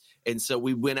different. And so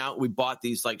we went out, we bought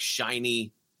these like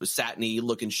shiny, satiny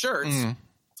looking shirts,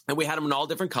 and we had them in all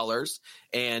different colors,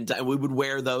 and we would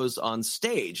wear those on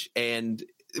stage. And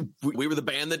we were the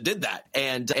band that did that.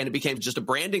 And it became just a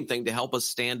branding thing to help us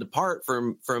stand apart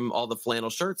from all the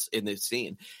flannel shirts in the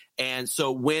scene. And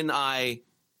so when I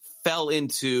fell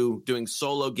into doing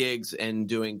solo gigs and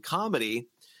doing comedy,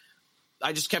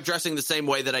 I just kept dressing the same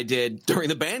way that I did during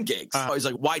the band gigs. I was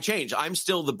like, why change? I'm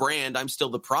still the brand. I'm still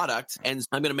the product. And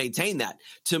I'm going to maintain that.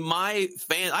 To my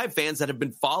fans, I have fans that have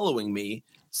been following me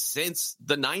since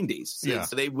the 90s.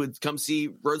 So they would come see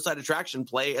Roadside Attraction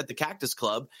play at the Cactus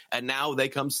Club, and now they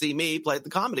come see me play at the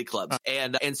comedy clubs.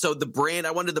 And so the brand,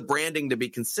 I wanted the branding to be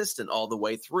consistent all the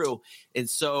way through. And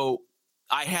so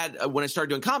I had, when I started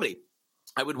doing comedy,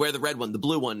 I would wear the red one, the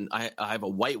blue one. I have a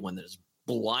white one that is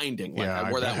blinding. Like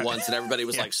I wore that once and everybody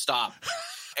was like, stop.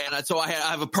 And so I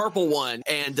have a purple one.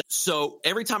 And so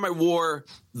every time I wore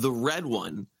the red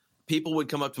one, people would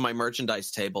come up to my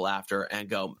merchandise table after and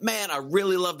go, man, I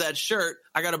really love that shirt.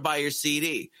 I got to buy your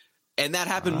CD. And that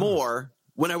happened more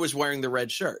when I was wearing the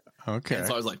red shirt. Okay. And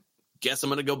so I was like, guess I'm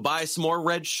going to go buy some more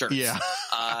red shirts. Yeah.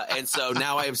 And so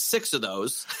now I have 6 of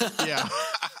those. Yeah.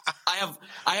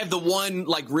 I have the one,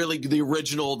 like really the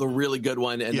original, the really good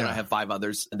one. And then I have 5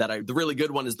 others the really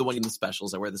good one is the one in the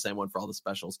specials. I wear the same one for all the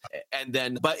specials. And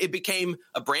then, but it became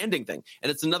a branding thing.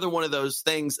 And it's another one of those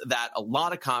things that a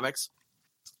lot of comics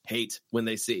hate when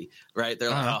they see, right? They're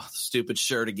like, oh, stupid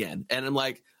shirt again. And I'm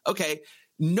like, okay,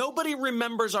 nobody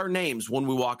remembers our names when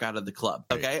we walk out of the club.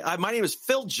 Okay. My name is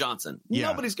Phil Johnson. Yeah.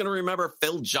 Nobody's going to remember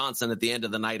Phil Johnson at the end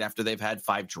of the night after they've had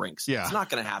 5 drinks. Yeah. It's not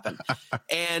going to happen.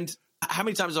 And how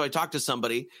many times have I talked to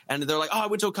somebody and they're like, oh, I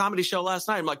went to a comedy show last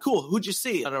night. I'm like, cool. Who'd you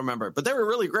see? I don't remember, but they were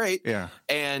really great. Yeah.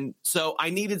 And so I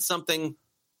needed something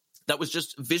that was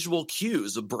just visual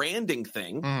cues, a branding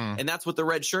thing. And that's what the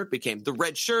red shirt became. The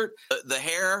red shirt, the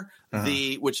hair,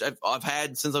 which I've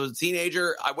had since I was a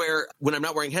teenager. I wear, when I'm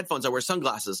not wearing headphones, I wear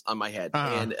sunglasses on my head.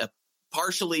 And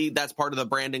partially that's part of the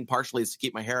branding. Partially it's to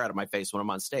keep my hair out of my face when I'm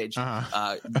on stage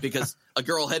because a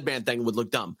girl headband thing would look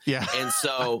dumb. Yeah. And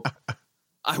so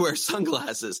I wear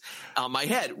sunglasses on my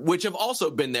head, which have also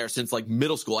been there since like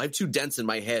middle school. I have 2 dents in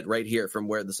my head right here from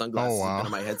where the sunglasses have been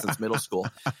on my head since middle school.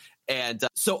 And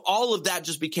so all of that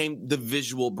just became the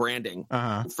visual branding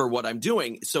for what I'm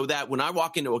doing, so that when I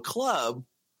walk into a club,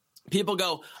 people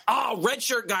go, oh, red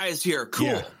shirt guy is here.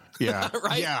 Cool. Yeah.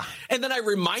 Right. Yeah. And then I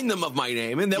remind them of my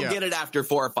name, and they'll get it after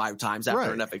 4 or 5 times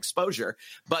after enough exposure.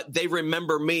 But they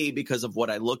remember me because of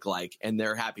what I look like, and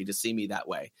they're happy to see me that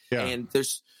way. Yeah. And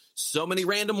there's so many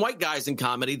random white guys in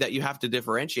comedy that you have to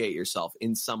differentiate yourself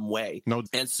in some way. No.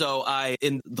 And so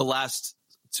in the last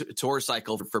tour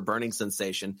cycle for Burning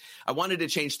Sensation, I wanted to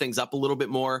change things up a little bit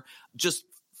more, just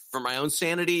for my own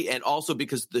sanity, and also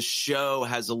because the show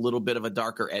has a little bit of a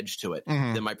darker edge to it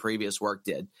than my previous work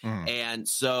did. And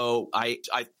so I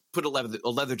put a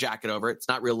leather jacket over it. It's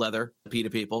not real leather, PETA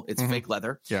people. It's fake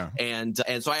leather. Yeah. And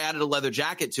so I added a leather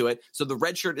jacket to it. So the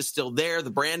red shirt is still there.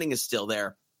 The branding is still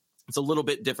there. It's a little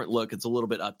bit different look. It's a little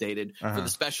bit updated. For the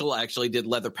special, I actually did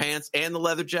leather pants and the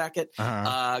leather jacket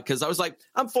because I was like,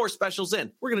 I'm 4 specials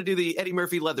in. We're going to do the Eddie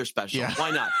Murphy leather special. Yeah.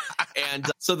 Why not?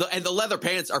 And so the leather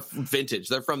pants are vintage.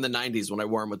 They're from the 90s when I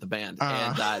wore them with the band.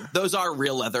 And those are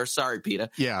real leather. Sorry, PETA.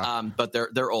 Yeah. But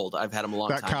they're old. I've had them a long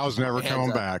time. That cow's never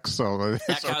coming back. So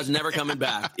that cow's never coming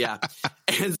back. Yeah.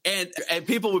 And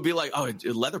people would be like, oh,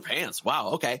 leather pants.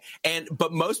 Wow. Okay.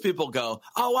 But most people go,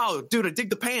 oh, wow, dude, I dig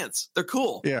the pants. They're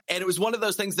cool. Yeah. And it was one of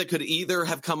those things that could either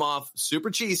have come off super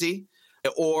cheesy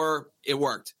or it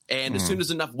worked. And as soon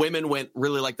as enough women went,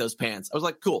 really like those pants, I was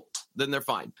like, cool, then they're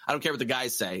fine. I don't care what the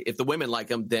guys say. If the women like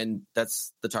them, then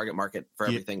that's the target market for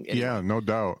everything. Anyway. Yeah, no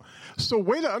doubt. So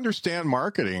way to understand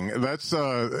marketing. That's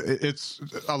it's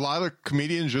a lot of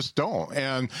comedians just don't.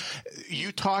 And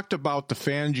you talked about the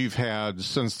fans you've had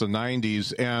since the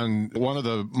 90s, and one of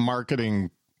the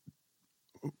marketing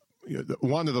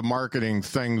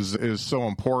things is so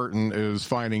important is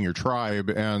finding your tribe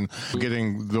and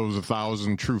getting those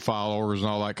 1,000 true followers and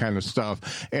all that kind of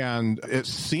stuff. And it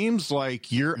seems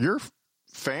like your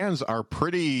fans are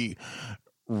pretty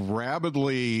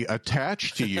rabidly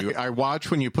attached to you. I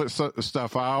watch when you put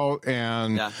stuff out,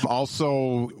 and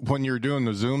also when you're doing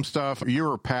the Zoom stuff, you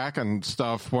were packing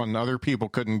stuff when other people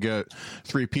couldn't get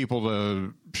 3 people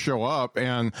to show up.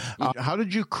 And how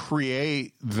did you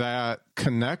create that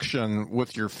connection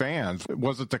with your fans?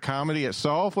 Was it the comedy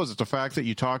itself? Was it the fact that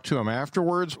you talked to them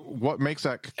afterwards? What makes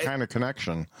that kind of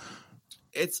connection?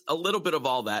 It's a little bit of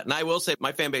all that. And I will say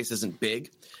my fan base isn't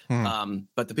big,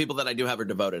 but the people that I do have are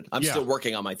devoted. I'm still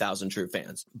working on my 1,000 true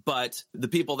fans. But the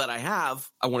people that I have,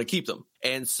 I want to keep them.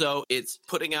 And so it's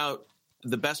putting out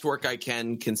the best work I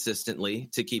can consistently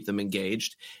to keep them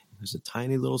engaged. There's a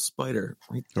tiny little spider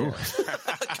right there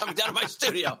coming down to my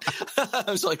studio. I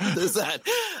was like, what is that?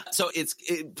 So it's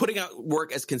putting out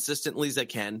work as consistently as I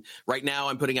can. Right now,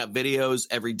 I'm putting out videos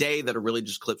every day that are really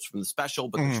just clips from the special,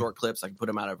 but the short clips, I can put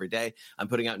them out every day. I'm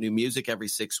putting out new music every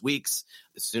 6 weeks.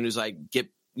 As soon as I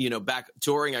get back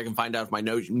touring, I can find out if my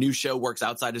new show works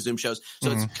outside of Zoom shows.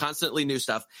 So it's constantly new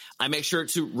stuff. I make sure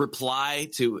to reply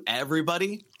to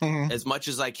everybody as much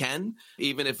as I can,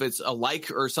 even if it's a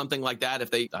like or something like that.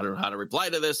 I don't know how to reply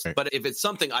to this, but if it's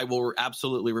something, I will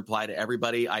absolutely reply to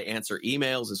everybody. I answer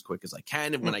emails as quick as I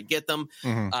can. And when I get them,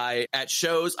 at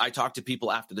shows, I talk to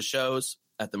people after the shows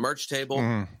at the merch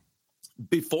table.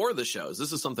 Before the shows,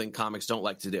 this is something comics don't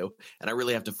like to do, and I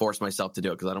really have to force myself to do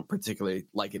it because I don't particularly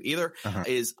like it either,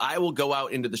 is I will go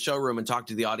out into the showroom and talk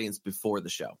to the audience before the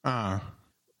show,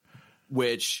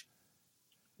 which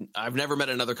I've never met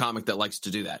another comic that likes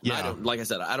to do that. Yeah. Like I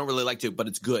said, I don't really like to, but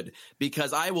it's good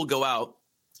because I will go out,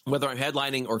 whether I'm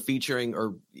headlining or featuring,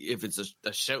 or if it's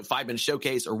a show, 5-minute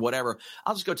showcase or whatever,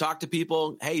 I'll just go talk to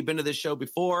people. Hey, you been to this show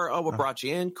before? Oh, what brought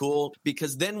you in? Cool.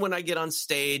 Because then when I get on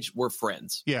stage, we're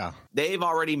friends. Yeah. They've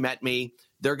already met me.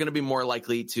 They're going to be more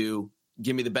likely to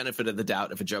give me the benefit of the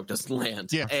doubt if a joke doesn't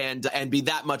land, and be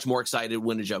that much more excited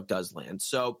when a joke does land.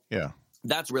 So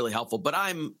that's really helpful. But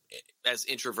I'm as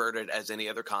introverted as any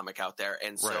other comic out there.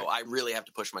 And so I really have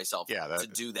to push myself to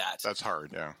do that. That's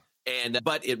hard. Yeah.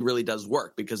 But it really does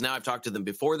work because now I've talked to them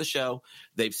before the show.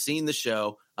 They've seen the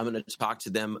show. I'm going to talk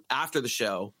to them after the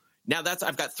show. Now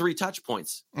I've got 3 touch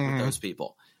points with those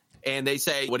people. And they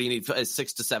say, what do you need?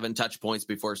 6 to 7 touch points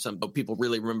before some people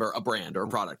really remember a brand or a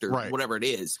product or whatever it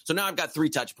is. So now I've got 3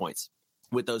 touch points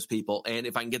with those people. And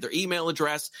if I can get their email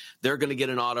address, they're going to get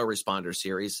an autoresponder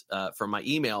series from my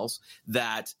emails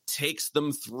that takes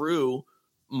them through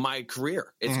my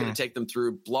career. It's going to take them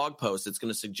through blog posts. It's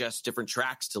going to suggest different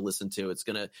tracks to listen to. It's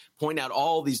going to point out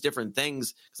all these different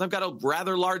things because I've got a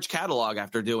rather large catalog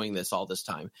after doing this all this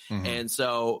time. And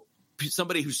so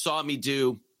somebody who saw me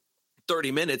do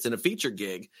 30 minutes in a feature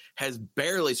gig has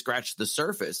barely scratched the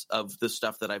surface of the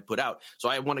stuff that I've put out. So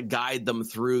I want to guide them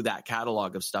through that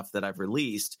catalog of stuff that I've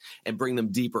released and bring them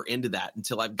deeper into that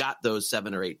until I've got those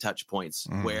 7 or 8 touch points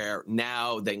where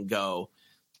now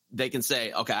they can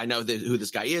say, okay, I know who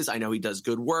this guy is. I know he does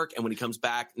good work. And when he comes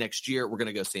back next year, we're going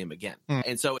to go see him again.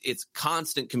 And so it's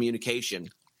constant communication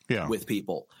with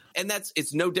people. And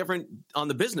it's no different on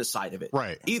the business side of it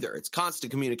either. It's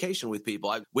constant communication with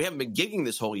people. We haven't been gigging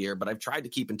this whole year, but I've tried to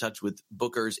keep in touch with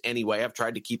bookers anyway. I've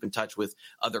tried to keep in touch with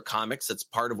other comics. That's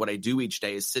part of what I do each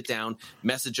day is sit down,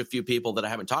 message a few people that I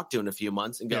haven't talked to in a few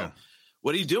months and go,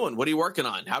 what are you doing? What are you working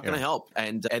on? How can I help?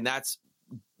 And that's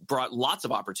brought lots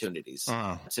of opportunities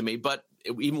to me. But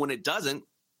even when it doesn't,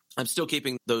 I'm still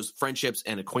keeping those friendships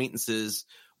and acquaintances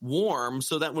warm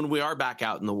so that when we are back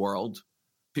out in the world,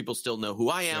 people still know who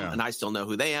I am and I still know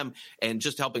who they am. And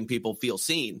just helping people feel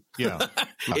seen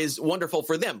is wonderful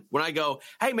for them. When I go,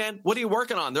 hey, man, what are you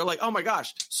working on? They're like, oh, my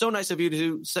gosh, so nice of you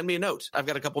to send me a note. I've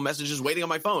got a couple messages waiting on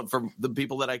my phone from the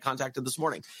people that I contacted this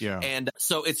morning. And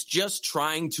so it's just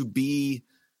trying to be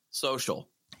social.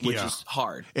 Which is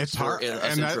hard. It's hard.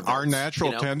 And our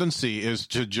natural tendency is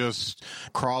to just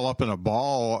crawl up in a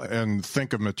ball and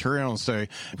think of material and say,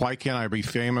 why can't I be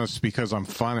famous because I'm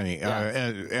funny?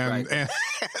 And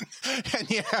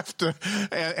you have to,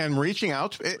 and reaching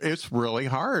out, it's really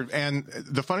hard. And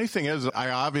the funny thing is, I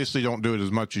obviously don't do it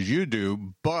as much as you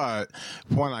do, but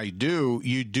when I do,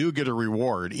 you do get a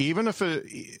reward. Even if it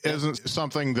isn't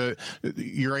something that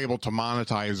you're able to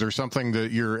monetize or something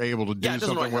that you're able to do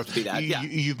something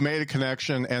with. You've made a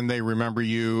connection and they remember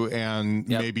you and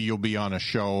maybe you'll be on a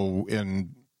show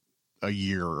in a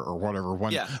year or whatever,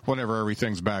 whenever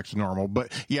everything's back to normal.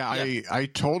 But I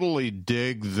totally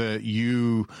dig that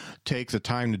you take the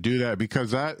time to do that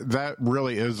because that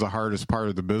really is the hardest part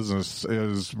of the business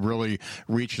is really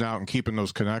reaching out and keeping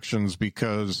those connections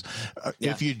because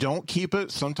if you don't keep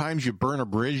it, sometimes you burn a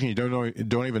bridge and you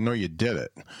don't even know you did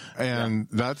it. And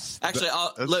that's actually,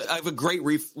 I have a great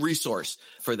resource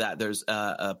for that. There's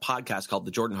a podcast called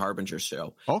The Jordan Harbinger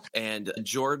Show. Okay. And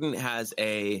Jordan has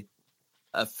a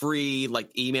free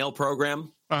email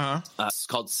program. It's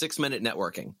called 6 Minute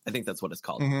Networking. I think that's what it's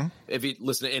called. If you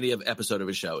listen to any episode of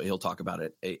his show, he'll talk about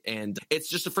it. And it's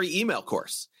just a free email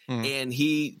course. And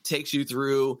he takes you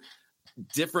through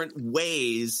different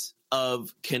ways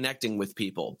of connecting with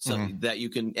people so that you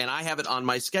can, and I have it on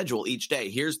my schedule each day.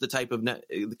 Here's the type of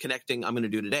connecting I'm going to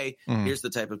do today. Here's the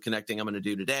type of connecting I'm going to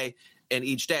do today. And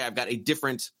each day I've got a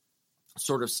different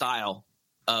sort of style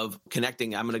of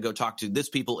connecting. I'm going to go talk to these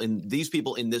people in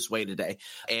this way today.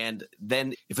 And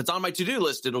then if it's on my to-do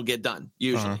list, it'll get done.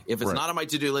 Usually if it's not on my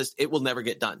to-do list, it will never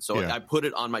get done. So I put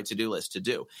it on my to-do list to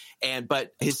do.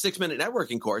 But his 6 Minute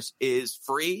Networking course is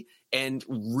free and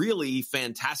really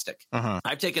fantastic.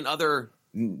 I've taken other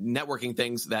networking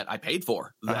things that I paid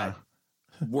for that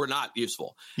were not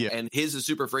useful. Yeah. And his is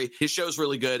super free. His show's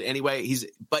really good anyway.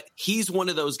 But he's one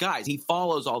of those guys. He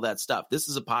follows all that stuff. This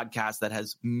is a podcast that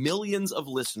has millions of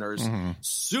listeners,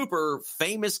 super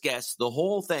famous guests, the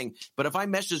whole thing. But if I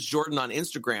message Jordan on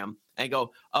Instagram and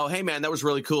go, oh, hey, man, that was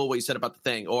really cool what you said about the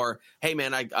thing. Or, hey,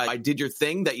 man, I did your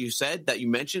thing that you said, that you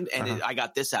mentioned, and I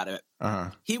got this out of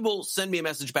it. He will send me a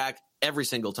message back every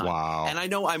single time. Wow. And I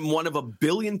know I'm one of a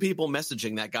billion people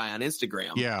messaging that guy on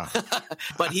Instagram. Yeah.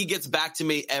 But he gets back to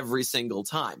me every single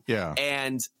time. Yeah.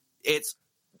 And it's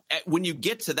when you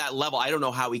get to that level, I don't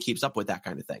know how he keeps up with that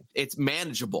kind of thing. It's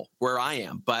manageable where I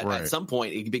am, but at some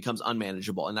point it becomes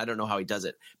unmanageable, and I don't know how he does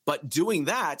it. But doing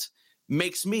that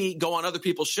makes me go on other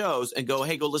people's shows and go,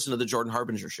 hey, go listen to the Jordan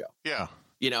Harbinger show. Yeah.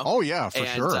 You know? Oh, yeah, for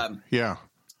sure. Yeah.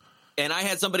 And I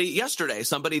had somebody yesterday,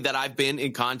 somebody that I've been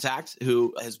in contact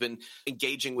who has been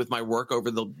engaging with my work over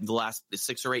the last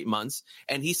 6 or 8 months.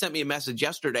 And he sent me a message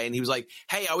yesterday and he was like,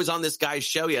 hey, I was on this guy's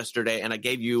show yesterday and I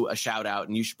gave you a shout out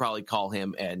and you should probably call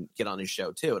him and get on his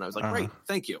show too. And I was like, great,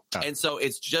 thank you. And so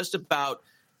it's just about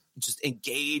just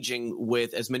engaging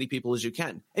with as many people as you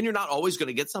can. And you're not always going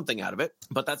to get something out of it,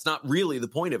 but that's not really the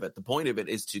point of it. The point of it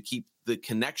is to keep the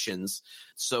connections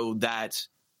so that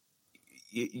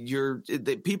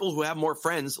the people who have more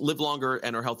friends live longer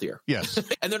and are healthier. Yes.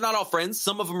 And they're not all friends.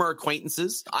 Some of them are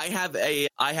acquaintances. I have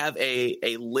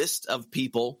a list of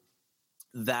people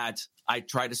that I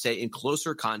try to stay in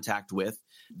closer contact with.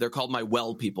 They're called my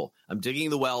well people. I'm digging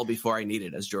the well before I need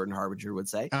it, as Jordan Harbinger would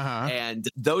say. And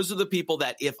those are the people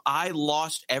that if I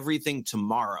lost everything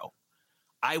tomorrow,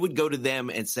 I would go to them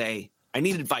and say, I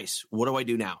need advice. What do I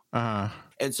do now?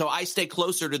 And so I stay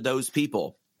closer to those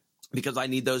people, because I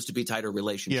need those to be tighter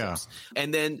relationships. Yeah.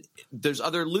 And then there's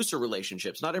other looser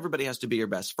relationships. Not everybody has to be your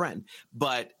best friend,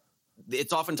 but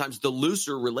it's oftentimes the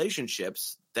looser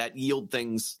relationships that yield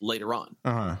things later on.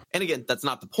 And again, that's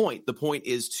not the point. The point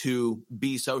is to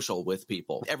be social with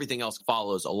people. Everything else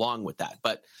follows along with that.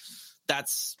 But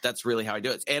that's really how I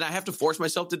do it. And I have to force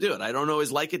myself to do it. I don't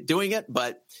always like it doing it,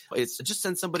 but it's just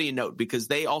send somebody a note, because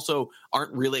they also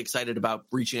aren't really excited about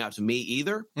reaching out to me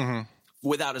either.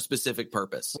 Without a specific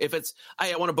purpose. If it's,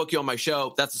 hey, I want to book you on my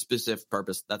show, that's a specific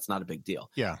purpose. That's not a big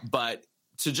deal. Yeah. But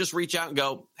to just reach out and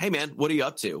go, hey, man, what are you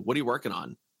up to? What are you working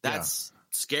on? That's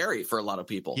scary for a lot of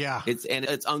people. Yeah.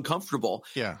 It's uncomfortable.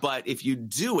 Yeah. But if you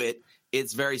do it,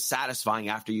 it's very satisfying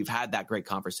after you've had that great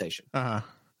conversation.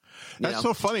 That's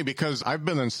so funny, because I've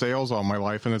been in sales all my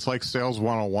life, and it's like sales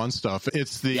 101 stuff.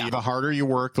 It's the harder you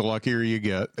work, the luckier you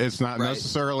get. It's not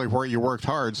necessarily where you worked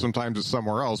hard. Sometimes it's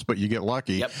somewhere else, but you get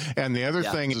lucky. And the other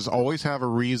thing is always have a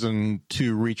reason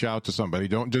to reach out to somebody.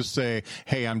 Don't just say,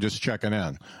 hey, I'm just checking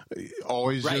in.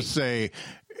 Always just say,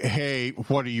 hey,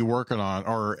 what are you working on?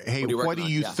 Or, hey, what do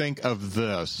you think of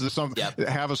this?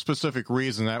 Have a specific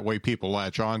reason. That way people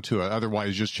latch on to it.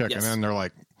 Otherwise, just checking in, they're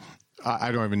like,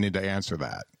 I don't even need to answer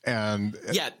that. And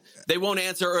they won't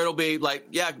answer, or it'll be like,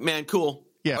 yeah, man, cool.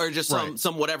 Yeah. Or just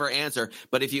some whatever answer.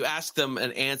 But if you ask them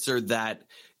an answer that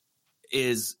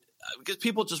is, because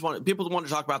people want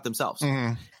to talk about themselves.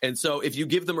 And so if you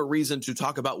give them a reason to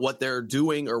talk about what they're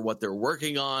doing or what they're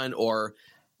working on or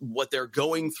what they're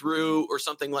going through or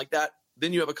something like that,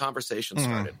 then you have a conversation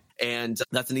started. And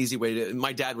that's an easy way to.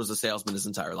 My dad was a salesman his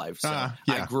entire life. So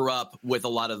I grew up with a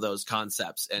lot of those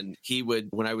concepts. And he would,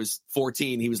 when I was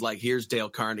 14, he was like, here's Dale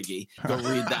Carnegie. Go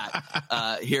read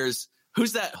that.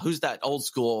 Who's that old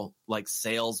school like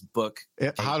sales book?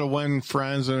 How to Win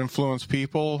Friends and Influence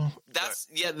People.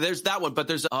 There's that one. But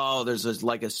there's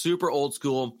a super old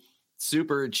school,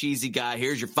 super cheesy guy.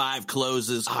 Here's your 5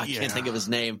 closes. I can't think of his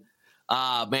name.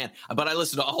 Man, but I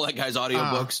listened to all that guy's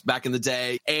audiobooks back in the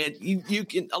day, and you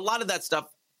can, a lot of that stuff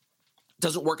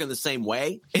doesn't work in the same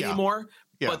way anymore.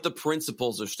 But the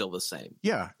principles are still the same.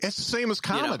 Yeah, it's the same as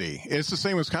comedy. It's the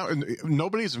same as comedy.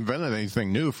 Nobody's invented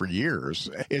anything new for years.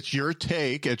 It's your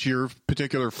take, it's your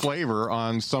particular flavor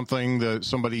on something that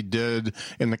somebody did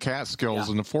in the Catskills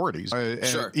in the 40s.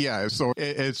 Sure. So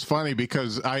it's funny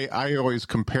because I always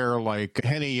compare like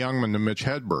Henny Youngman to Mitch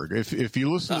Hedberg. If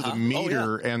you listen to the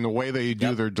meter and the way they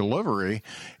do their delivery,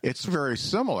 it's very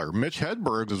similar. Mitch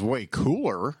Hedberg is way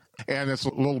cooler, and it's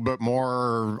a little bit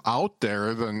more out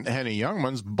there than Henny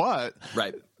Youngman's, but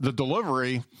the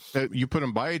delivery, you put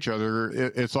them by each other,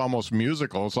 it's almost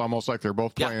musical. It's almost like they're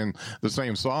both playing the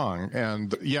same song.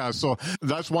 And so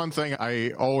that's one thing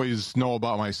I always know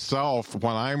about myself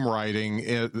when I'm writing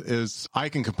is I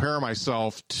can compare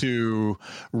myself to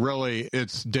really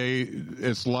it's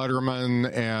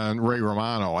Letterman and Ray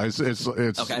Romano. It's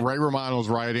Ray Romano's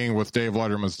writing with Dave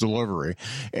Letterman's delivery.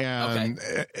 And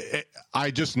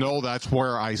I just know that's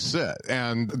where I sit,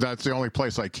 and that's the only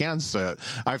place I can sit.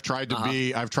 I've tried to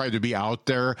tried to be out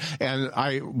there.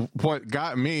 And what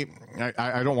got me,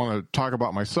 I don't want to talk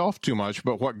about myself too much,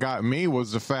 but what got me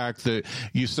was the fact that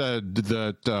you said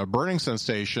that Burning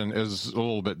Sensation is a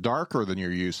little bit darker than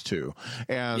you're used to.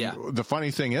 And the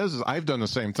funny thing is I've done the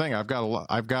same thing. I've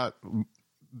got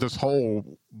this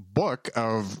whole book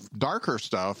of darker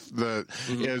stuff that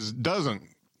doesn't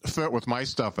fit with my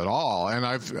stuff at all. And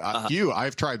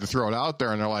I've tried to throw it out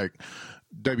there, and they're like,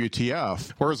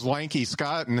 WTF? Where's Lanky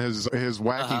Scott and his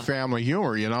wacky family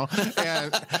humor, you know?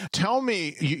 And tell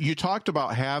me, you talked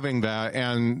about having that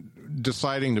and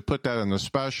deciding to put that in the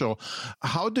special.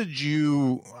 How did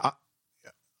you,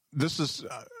 this is,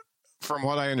 from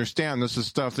what I understand, this is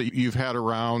stuff that you've had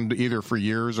around either for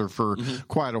years or for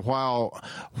quite a while.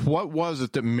 What was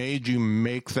it that made you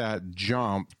make that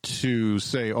jump to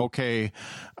say, okay,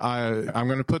 I'm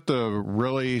going to put the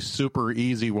really super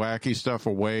easy, wacky stuff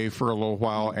away for a little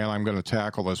while, and I'm going to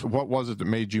tackle this? What was it that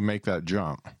made you make that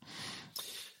jump?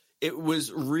 It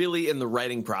was really in the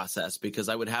writing process, because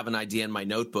I would have an idea in my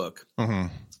notebook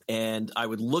and I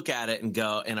would look at it and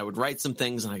go, and I would write some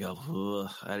things and I go,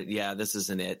 this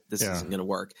isn't it. This isn't going to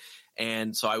work.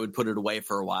 And so I would put it away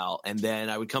for a while, and then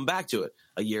I would come back to it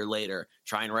a year later,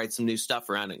 try and write some new stuff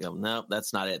around it and go, no,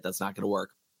 that's not it. That's not going to work.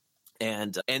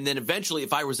 And then eventually,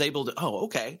 if I was able to,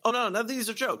 no, these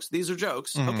are jokes. These are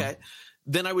jokes. Okay.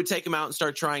 Then I would take them out and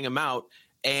start trying them out.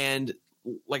 And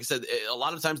like I said, a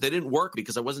lot of times they didn't work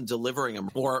because I wasn't delivering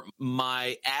them, or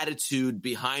my attitude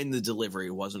behind the delivery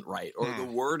wasn't right, or the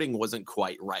wording wasn't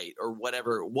quite right, or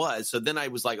whatever it was. So then I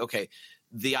was like, okay,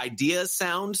 the idea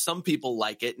sound, some people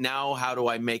like it. Now, how do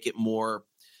I make it more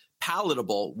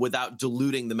palatable without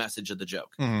diluting the message of the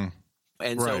joke?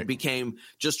 And so it became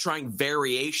just trying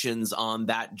variations on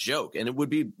that joke. And it would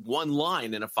be one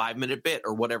line in a 5-minute bit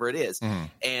or whatever it is.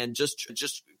 And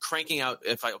just cranking out,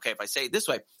 if I say it this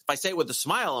way, if I say it with a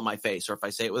smile on my face, or if I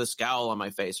say it with a scowl on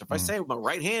my face, or if I say it with my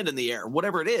right hand in the air,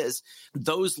 whatever it is,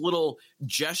 those little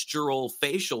gestural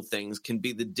facial things can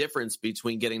be the difference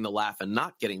between getting the laugh and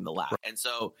not getting the laugh. And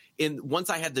so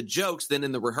once I had the jokes, then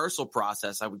in the rehearsal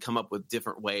process, I would come up with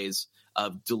different ways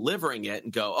of delivering it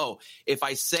and go, if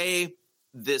I say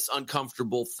this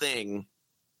uncomfortable thing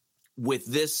with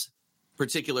this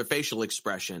particular facial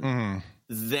expression,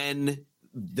 then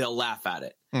they'll laugh at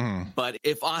it. But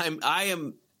if I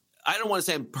don't want to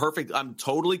say I'm perfect. I'm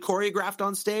totally choreographed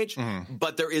on stage,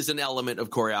 but there is an element of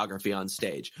choreography on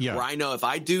stage where I know if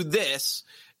I do this,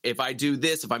 if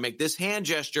I make this hand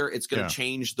gesture, it's going to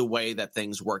change the way that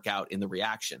things work out in the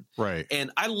reaction. Right. And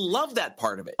I love that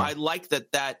part of it. I like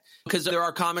that because there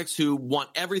are comics who want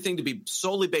everything to be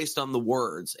solely based on the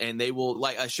words, and they will,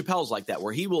 like Chappelle's like that,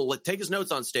 where he will take his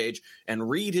notes on stage and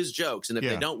read his jokes. And if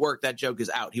they don't work, that joke is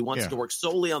out. He wants to work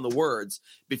solely on the words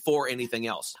before anything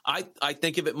else. I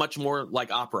think of it much more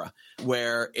like opera,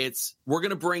 where we're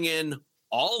going to bring in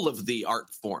all of the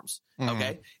art forms.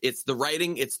 Okay. It's the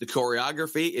writing, it's the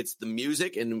choreography, it's the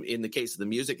music. And in the case of the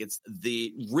music, it's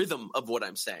the rhythm of what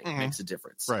I'm saying makes a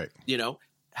difference. Right. You know,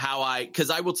 because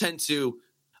I have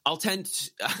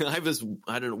this,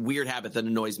 weird habit that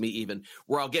annoys me even,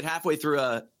 where I'll get halfway through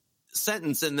a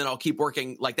sentence and then I'll keep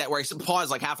working like that, where I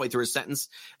pause like halfway through a sentence.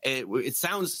 It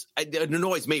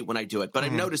annoys me when I do it, but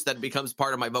I've noticed that it becomes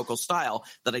part of my vocal style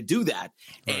that I do that.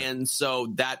 Right. And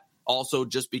so that also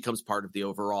just becomes part of the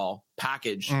overall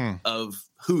package of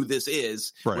who this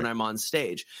is when I'm on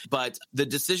stage. But the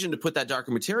decision to put that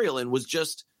darker material in was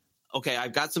just, okay,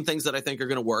 I've got some things that I think are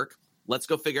going to work. Let's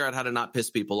go figure out how to not piss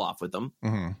people off with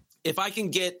them. If I can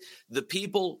get the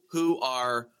people who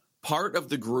are part of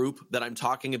the group that I'm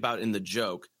talking about in the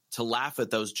joke to laugh at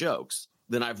those jokes,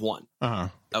 then I've won.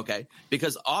 Okay.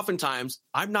 Because oftentimes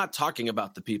I'm not talking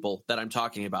about the people that I'm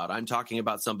talking about. I'm talking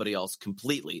about somebody else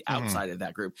completely outside of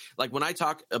that group. Like when I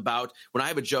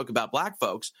have a joke about black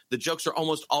folks, the jokes are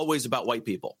almost always about white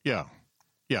people. Yeah.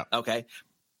 Okay.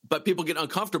 But people get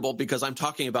uncomfortable because I'm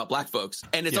talking about black folks,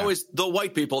 and it's always the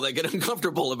white people that get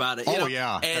uncomfortable about it.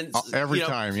 And every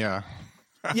time. Yeah.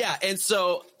 And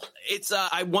so it's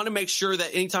I want to make sure that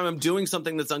anytime I'm doing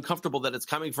something that's uncomfortable, that it's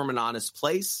coming from an honest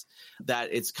place, that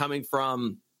it's coming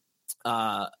from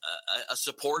a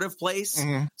supportive place.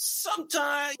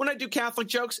 Sometimes when I do Catholic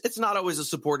jokes, it's not always a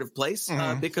supportive place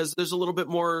because there's a little bit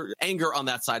more anger on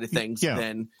that side of things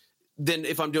than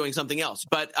if I'm doing something else.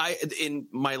 But in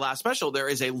my last special, there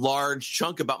is a large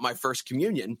chunk about my first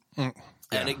communion,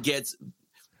 and it gets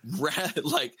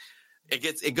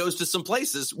it goes to some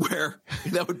places where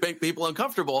that would make people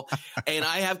uncomfortable. And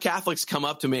I have Catholics come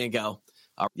up to me and go,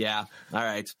 all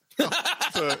right.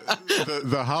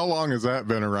 The how long has that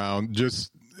been around?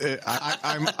 Just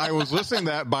I was listening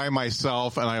to that by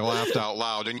myself and I laughed out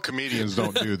loud, and comedians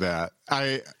don't do that.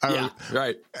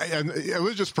 Right. And it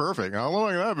was just perfect. How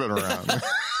long have I been around?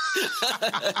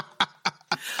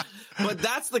 But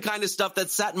that's the kind of stuff that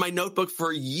sat in my notebook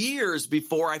for years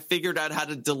before I figured out how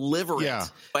to deliver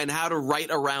it and how to write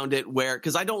around it.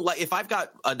 Because I don't if I've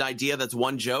got an idea that's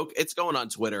one joke, it's going on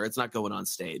Twitter. It's not going on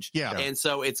stage. Yeah. And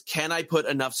so can I put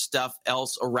enough stuff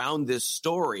else around this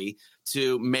story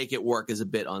to make it work as a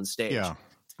bit on stage? Yeah.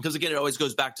 Because again, it always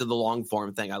goes back to the long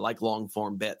form thing. I like long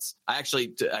form bits. A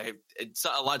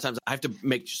lot of times I have to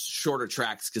make shorter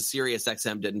tracks because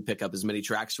SiriusXM didn't pick up as many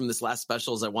tracks from this last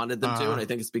special as I wanted them to, and I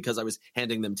think it's because I was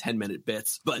handing them 10-minute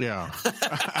bits. But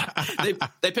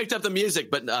they picked up the music,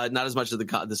 but not as much of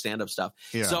the stand up stuff.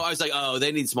 Yeah. So I was like, oh,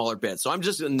 they need smaller bits. So I'm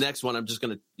just the next one. I'm just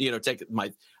going to take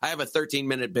I have a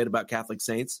 13-minute bit about Catholic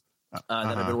saints.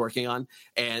 That I've been working on,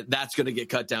 and that's going to get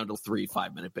cut down to 3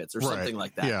 5-minute bits or something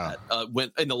like that. Yeah. That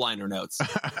went in the liner notes.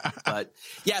 But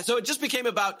yeah, so it just became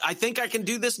about, I think I can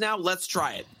do this now. Let's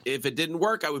try it. If it didn't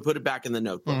work, I would put it back in the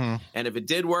notebook. And if it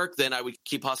did work, then I would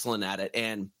keep hustling at it.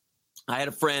 And I had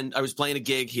a friend, I was playing a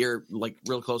gig here, like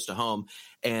real close to home,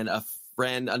 and a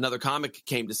friend, another comic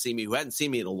came to see me who hadn't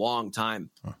seen me in a long time.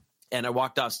 And I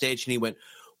walked off stage and he went,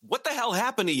 "What the hell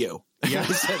happened to you?" Yeah.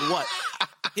 I said, "What?"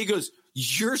 He goes,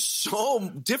 "You're so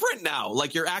different now.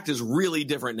 Like your act is really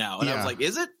different now." And I was like,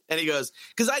 "Is it?" And he goes,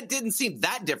 "Because I didn't seem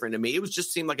that different to me. It was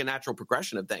just seemed like a natural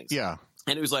progression of things." Yeah.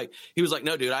 And he was like,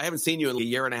 "No, dude, I haven't seen you in a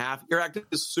year and a half. Your act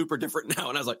is super different now."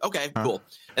 And I was like, "Okay, cool."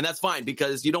 And that's fine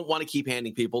because you don't want to keep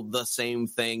handing people the same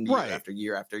thing year after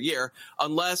year after year,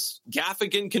 unless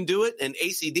Gaffigan can do it and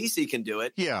AC/DC can do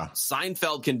it. Yeah.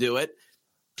 Seinfeld can do it.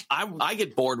 I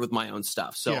get bored with my own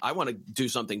stuff, so I want to do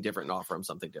something different and offer them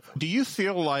something different. Do you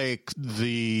feel like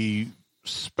the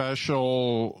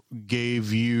special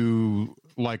gave you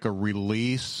like a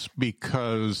release?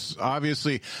 Because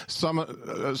obviously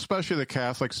especially the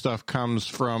Catholic stuff comes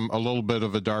from a little bit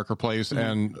of a darker place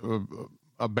and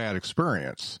a bad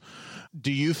experience. Do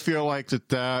you feel like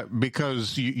that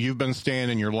because you've been staying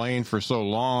in your lane for so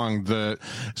long that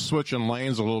switching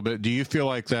lanes a little bit, do you feel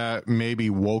like that maybe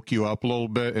woke you up a little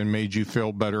bit and made you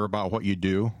feel better about what you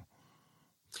do?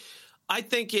 I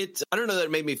think I don't know that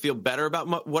it made me feel better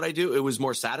about what I do. It was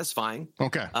more satisfying.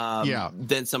 Okay.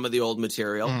 Than some of the old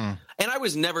material. And I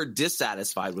was never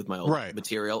dissatisfied with my old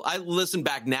material. I listen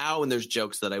back now and there's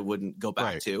jokes that I wouldn't go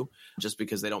back to just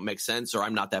because they don't make sense or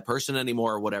I'm not that person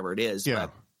anymore or whatever it is. Yeah.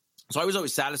 So I was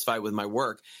always satisfied with my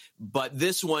work, but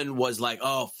this one was like,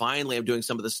 oh, finally I'm doing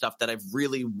some of the stuff that I've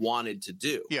really wanted to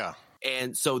do. Yeah.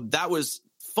 And so that was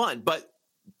fun. But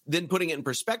then putting it in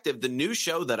perspective, the new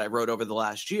show that I wrote over the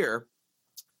last year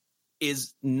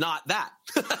is not that.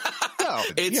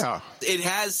 It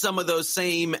has some of those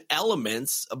same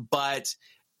elements, but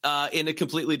in a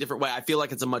completely different way. I feel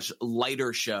like it's a much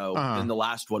lighter show than the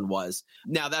last one was.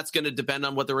 Now, that's going to depend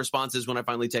on what the response is when I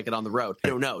finally take it on the road. I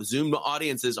don't know. Zoom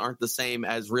audiences aren't the same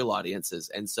as real audiences.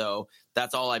 And so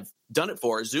that's all I've done it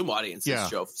for, Zoom audiences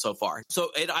show so far. So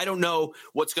I don't know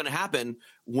what's going to happen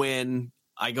when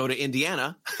I go to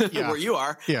Indiana, where you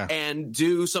are, and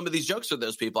do some of these jokes for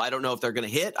those people. I don't know if they're going to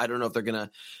hit. I don't know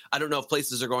if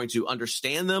places are going to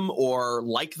understand them or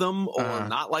like them or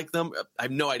not like them. I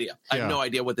have no idea. I have no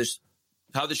idea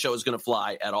how the show is going to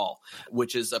fly at all,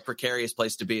 which is a precarious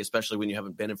place to be, especially when you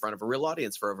haven't been in front of a real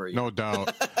audience for over a year. No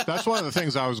doubt. That's one of the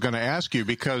things I was going to ask you,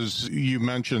 because you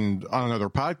mentioned on another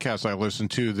podcast I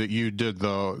listened to that you did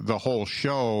the whole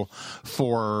show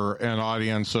for an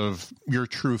audience of your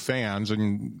true fans,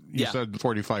 and you said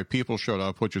 45 people showed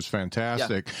up, which is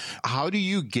fantastic. Yeah. How do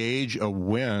you gauge a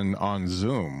win on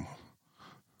Zoom?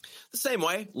 The same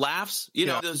way, laughs. You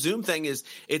know, the Zoom thing it's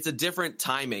a different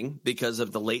timing because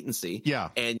of the latency.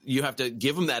 Yeah. And you have to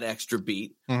give them that extra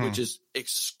beat, which is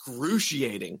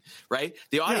excruciating, right?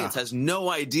 The audience has no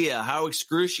idea how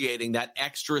excruciating that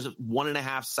extra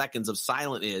 1.5 seconds of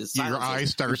silence is. Your eye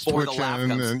starts twitching.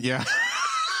 Oh,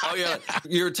 yeah.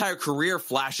 Your entire career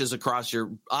flashes across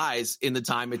your eyes in the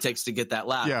time it takes to get that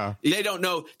laugh. Yeah. They don't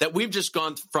know that we've just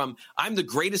gone from, I'm the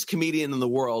greatest comedian in the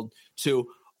world, to,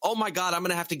 oh my God, I'm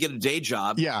going to have to get a day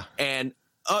job. Yeah. And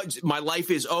my life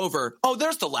is over. Oh,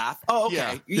 there's the laugh. Oh,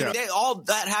 okay. Yeah. All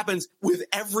that happens with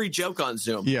every joke on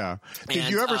Zoom. Yeah. Did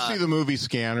you ever see the movie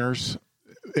Scanners?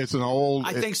 It's an old.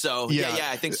 I think so. Yeah,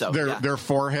 I think so. Their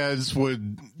foreheads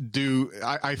would do.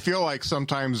 I feel like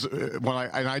sometimes when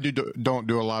I don't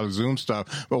do a lot of Zoom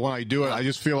stuff, but when I do it, I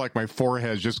just feel like my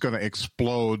forehead's just going to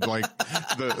explode, like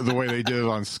the way they did it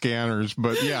on Scanners.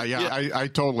 But I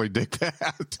totally dig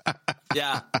that.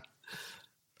 Yeah.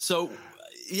 So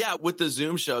Yeah, with the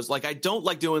Zoom shows, like I don't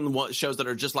like doing shows that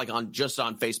are just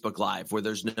on Facebook Live where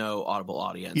there's no audible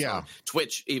audience. Yeah, or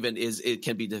Twitch even it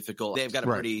can be difficult. They've got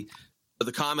a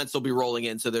the comments will be rolling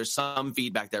in, so there's some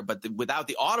feedback there. But without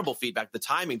the audible feedback, the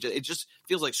timing, it just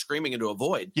feels like screaming into a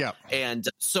void. Yeah, and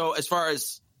so as far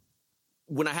as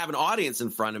when I have an audience in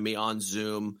front of me on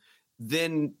Zoom,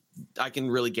 then I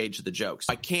can really gauge the jokes.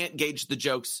 I can't gauge the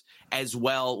jokes as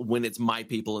well when it's my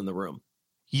people in the room.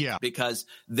 Yeah, because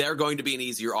they're going to be an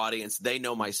easier audience. They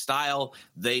know my style.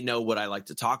 They know what I like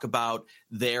to talk about.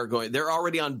 They're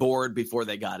already on board before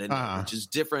they got in, which is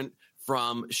different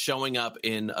from showing up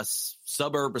in a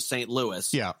suburb of St.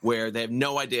 Louis, where they have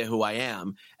no idea who I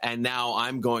am, and now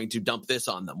I'm going to dump this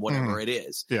on them, whatever it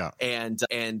is. Yeah, and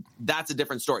that's a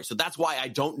different story. So that's why I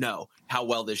don't know how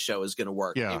well this show is going to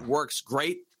work. Yeah. It works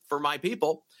great for my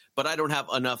people, but I don't have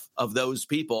enough of those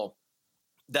people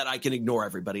that I can ignore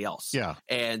everybody else. Yeah.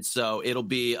 And so it'll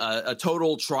be a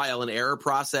total trial and error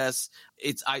process.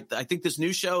 I think this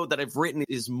new show that I've written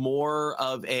is more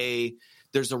of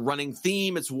there's a running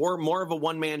theme. It's more of a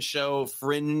one-man show,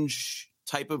 fringe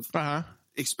type of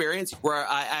experience where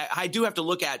I do have to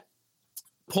look at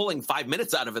pulling 5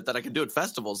 minutes out of it that I can do at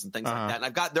festivals and things like that.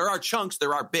 And there are chunks,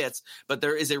 there are bits, but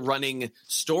there is a running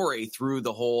story through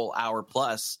the whole hour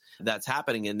plus that's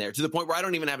happening in there, to the point where I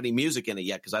don't even have any music in it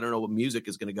yet, because I don't know what music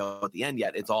is going to go at the end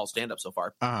yet. It's all stand-up so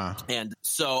far. And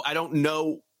so I don't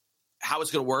know how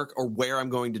it's going to work or where I'm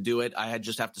going to do it. I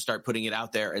just have to start putting it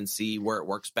out there and see where it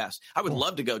works best. I would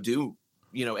love to go do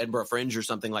Edinburgh Fringe or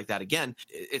something like that again.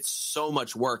 It's so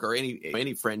much work, or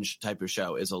any Fringe type of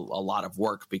show is a lot of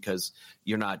work, because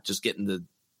you're not just getting the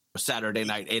Saturday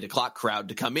night 8:00 crowd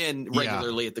to come in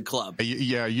regularly at the club.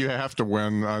 Yeah, you have to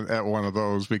win at one of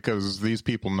those, because these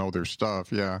people know their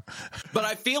stuff. Yeah. But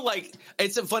I feel like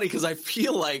it's so funny, because I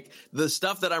feel like the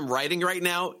stuff that I'm writing right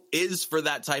now is for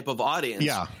that type of audience.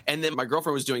 Yeah. And then my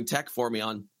girlfriend was doing tech for me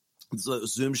on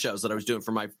Zoom shows that I was doing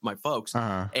for my folks.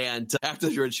 And after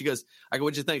the show, she goes, I go,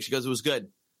 what'd you think? She goes, it was good.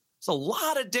 There's a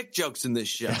lot of dick jokes in this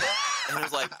show. And I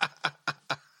was like,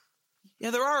 yeah,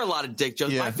 there are a lot of dick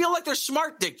jokes. Yeah. But I feel like they're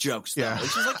smart dick jokes, though. Yeah. And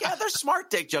she's like, yeah, they're smart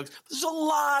dick jokes. There's a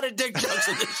lot of dick jokes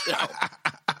in this show.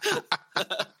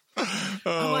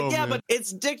 I'm like, yeah, but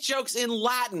it's dick jokes in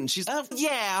Latin. She's like,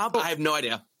 yeah, I have no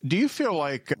idea. Do you feel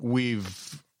like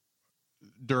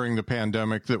during the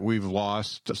pandemic, that we've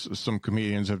lost, some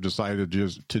comedians have decided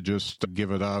to just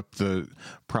give it up that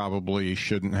probably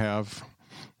shouldn't have?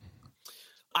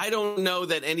 I don't know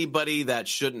that anybody that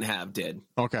shouldn't have did.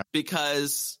 Okay.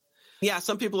 Because, yeah,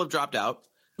 some people have dropped out.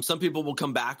 Some people will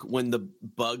come back when the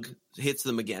bug hits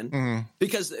them again.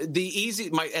 Because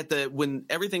when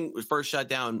everything first shut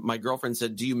down, my girlfriend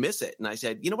said, do you miss it? And I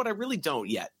said, you know what? I really don't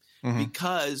yet,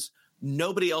 because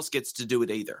nobody else gets to do it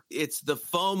either. It's the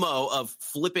FOMO of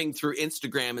flipping through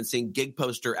Instagram and seeing gig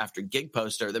poster after gig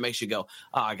poster that makes you go,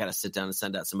 oh, I got to sit down and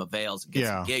send out some avails and get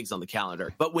some gigs on the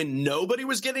calendar. But when nobody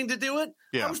was getting to do it,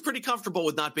 I was pretty comfortable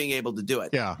with not being able to do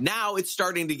it. Yeah. Now it's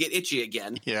starting to get itchy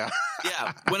again. Yeah.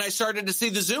 Yeah. When I started to see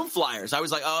the Zoom flyers, I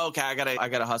was like, oh, okay, I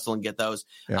gotta hustle and get those.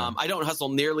 Yeah. I don't hustle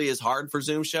nearly as hard for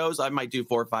Zoom shows. I might do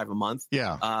 4 or 5 a month.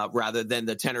 Yeah. Rather than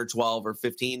the 10 or 12 or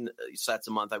 15 sets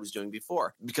a month I was doing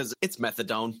before, because it's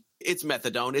methadone. It's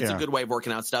a good way of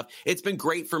working out stuff. It's been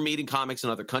great for meeting comics in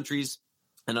other countries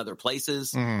and other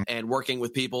places, and working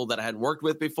with people that I hadn't worked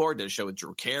with before. Did a show with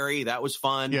Drew Carey. That was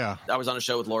fun. Yeah. I was on a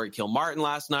show with Laurie Kilmartin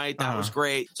last night. That was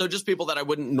great. So just people that I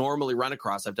wouldn't normally run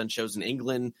across. I've done shows in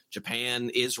England, Japan,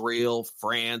 Israel,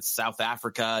 France, South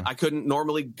Africa. I couldn't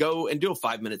normally go and do a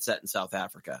 5-minute set in South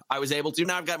Africa. I was able to.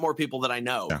 Now I've got more people that I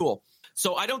know. Yeah. Cool.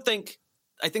 So I think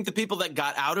the people that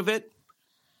got out of it,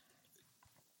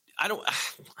 I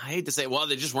hate to say, well,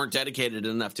 they just weren't dedicated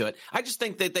enough to it. I just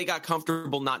think that they got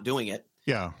comfortable not doing it.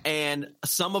 Yeah. And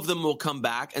some of them will come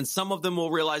back, and some of them will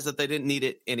realize that they didn't need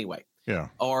it anyway. Yeah.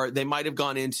 Or they might have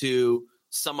gone into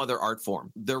some other art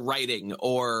form. They're writing,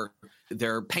 or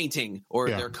they're painting, or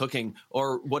they're cooking,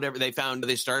 or whatever. They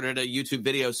started a YouTube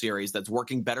video series that's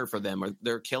working better for them, or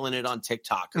they're killing it on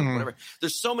TikTok or whatever.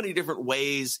 There's so many different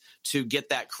ways to get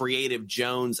that creative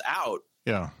Jones out.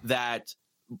 Yeah. That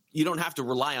you don't have to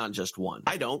rely on just one.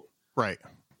 I don't. Right.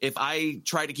 If I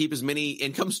try to keep as many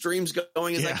income streams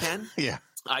going as I can,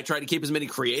 I try to keep as many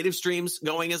creative streams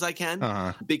going as I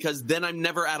can, because then I'm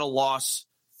never at a loss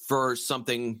for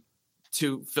something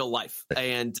to fill life.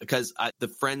 And because the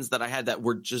friends that I had that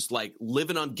were just like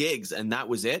living on gigs and that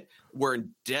was it, were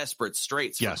in desperate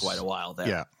straits for quite a while there.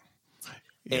 Yeah.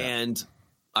 And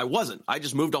I wasn't. I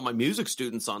just moved all my music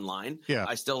students online. Yeah.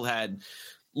 I still had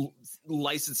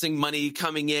licensing money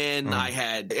coming in.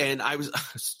 I was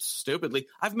stupidly,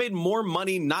 I've made more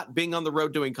money not being on the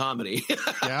road doing comedy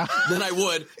than I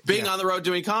would being on the road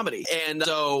doing comedy. And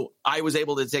so I was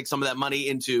able to take some of that money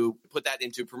put that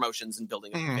into promotions and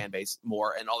building up the fan base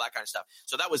more and all that kind of stuff.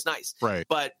 So that was nice. Right.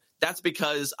 But that's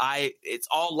because it's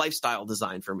all lifestyle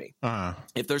design for me.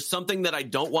 If there's something that I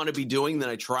don't want to be doing, then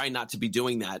I try not to be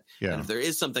doing that. Yeah. And if there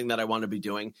is something that I want to be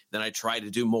doing, then I try to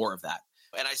do more of that.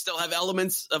 And I still have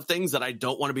elements of things that I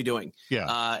don't want to be doing.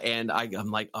 Yeah. And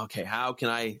I'm like, okay, how can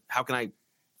I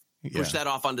push that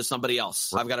off onto somebody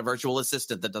else? I've got a virtual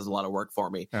assistant that does a lot of work for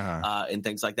me and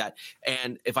things like that.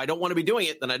 And if I don't want to be doing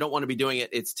it, then I don't want to be doing it.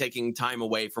 It's taking time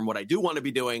away from what I do want to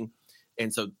be doing.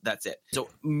 And so that's it. So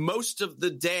most of the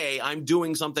day I'm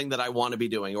doing something that I want to be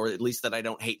doing, or at least that I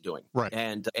don't hate doing. Right.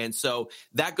 And so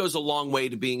that goes a long way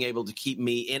to being able to keep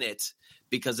me in it,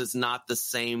 because it's not the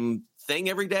same thing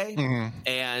every day.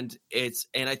 And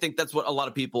I think that's what a lot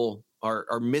of people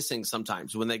are missing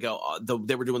sometimes when they go,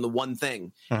 they were doing the one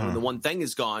thing. And when the one thing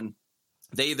is gone,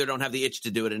 they either don't have the itch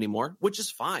to do it anymore, which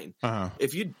is fine. I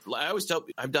always tell,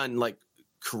 I've done like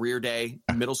career day,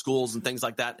 middle schools and things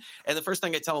like that. And the first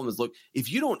thing I tell them is, look,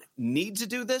 if you don't need to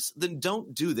do this, then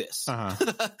don't do this.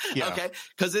 Okay.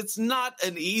 Because it's not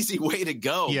an easy way to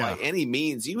go by any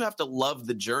means. You have to love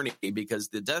the journey, because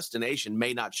the destination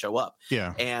may not show up.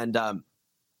 Yeah. And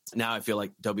now I feel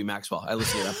like Dobie Maxwell. I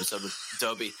listened to an episode with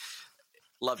Dobie.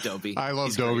 Love Dobie. I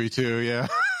love Dobie too. Yeah.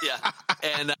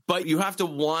 Yeah. But you have to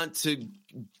want to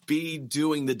be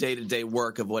doing the day-to-day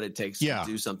work of what it takes to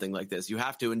do something like this. You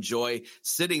have to enjoy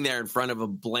sitting there in front of a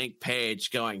blank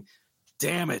page going,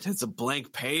 damn it, it's a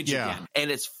blank page again. And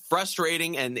it's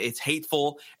frustrating and it's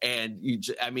hateful. And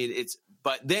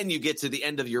but then you get to the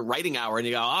end of your writing hour and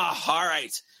you go, all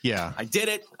right. Yeah. I did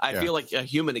it. I feel like a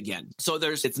human again. So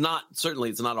it's not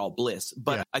all bliss,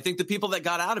 but I think the people that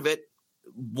got out of it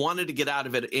wanted to get out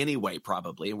of it anyway,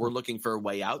 probably, and we're looking for a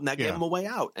way out, and that gave them a way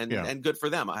out, and good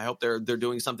for them. I hope they're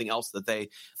doing something else that they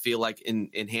feel like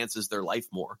enhances their life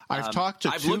more. I've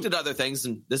looked at other things,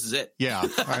 and this is it. Yeah,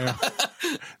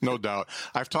 no doubt.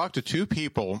 I've talked to two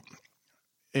people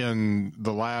in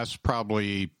the last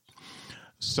probably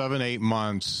 7-8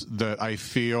 months that I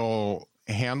feel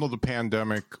handle the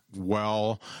pandemic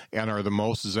well and are the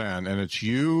most zen, and it's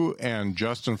you and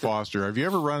Justin Foster. Have you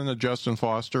ever run into Justin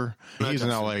Foster? He's an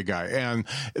LA guy, and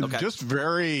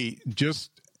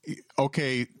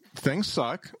okay, things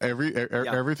suck.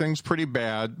 Everything's pretty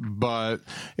bad, but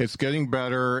it's getting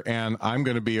better, and I'm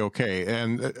going to be okay.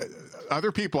 And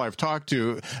other people I've talked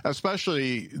to,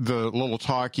 especially the little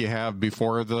talk you have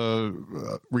before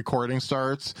the recording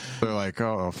starts, they're like,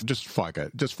 "Oh, just fuck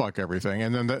it, just fuck everything,"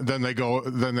 and then they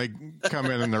come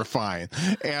in and they're fine.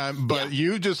 But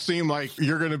you just seem like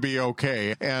you're going to be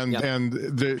okay, and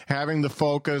having the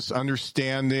focus,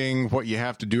 understanding what you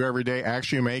have to do every day,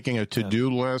 actually making a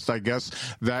to-do list. I guess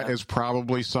that is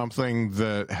probably something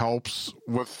that helps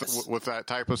with that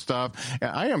type of stuff.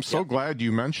 And I am so glad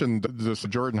you mentioned this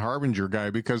Jordan Harbinger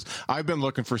guy, because I've been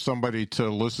looking for somebody to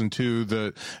listen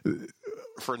to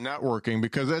for networking,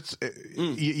 because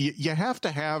you have to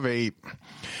have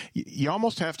you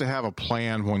almost have to have a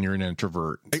plan when you're an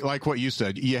introvert. Like what you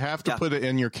said, you have to put it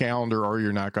in your calendar or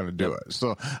you're not going to do it.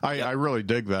 So I really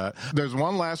dig that. There's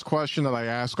one last question that I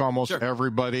ask almost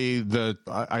everybody that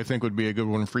I think would be a good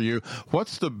one for you.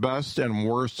 What's the best and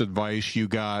worst advice you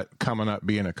got coming up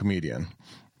being a comedian?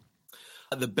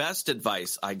 The best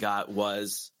advice I got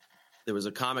was, there was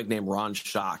a comic named Ron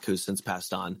Schock who's since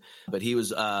passed on, but he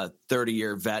was a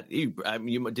 30-year vet.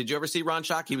 Did you ever see Ron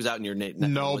Schock? He was out in your neck.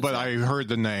 No, but I heard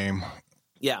the name.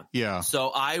 Yeah.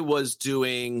 So I was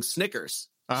doing Snickers.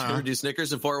 Did you ever do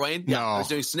Snickers in Fort Wayne? No. Yeah, I was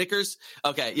doing Snickers.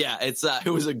 Okay, yeah. It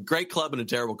was a great club and a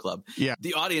terrible club. Yeah.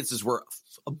 The audiences were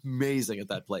amazing at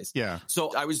that place. Yeah.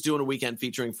 So I was doing a weekend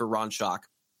featuring for Ron Schock,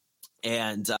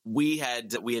 and we had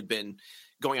been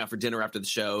going out for dinner after the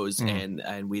shows,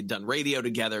 and we had done radio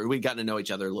together. We'd gotten to know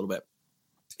each other a little bit.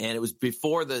 And it was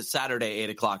before the Saturday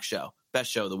 8:00 show,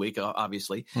 best show of the week,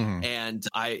 obviously. And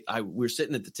we were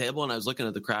sitting at the table, and I was looking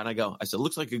at the crowd, and I said,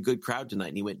 looks like a good crowd tonight.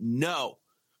 And he went, no.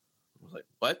 I was like,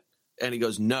 what? And he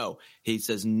goes, no. He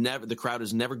says, never. The crowd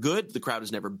is never good. The crowd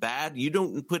is never bad. You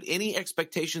don't put any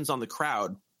expectations on the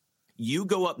crowd. You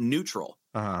go up neutral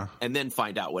and then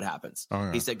find out what happens.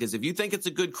 He said, because if you think it's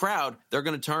a good crowd, they're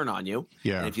going to turn on you.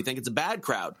 Yeah. And if you think it's a bad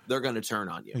crowd, they're going to turn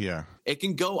on you. Yeah. It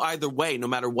can go either way, no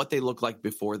matter what they look like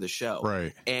before the show.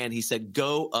 Right. And he said,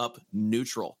 go up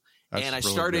neutral. That's and I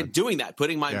really started good. doing that,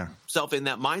 putting myself in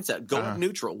that mindset. Go up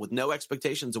neutral with no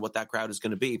expectations of what that crowd is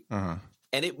going to be.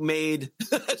 And it made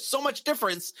so much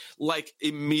difference, like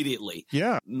immediately.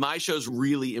 Yeah. My shows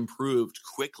really improved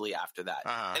quickly after that.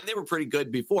 And they were pretty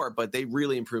good before, but they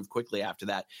really improved quickly after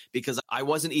that because I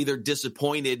wasn't either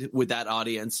disappointed with that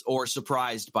audience or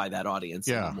surprised by that audience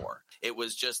anymore. It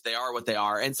was just, they are what they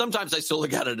are. And sometimes I still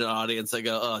look at it in an audience, I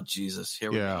go, oh, Jesus,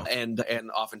 here we go. And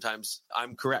oftentimes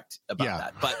I'm correct about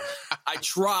that. But I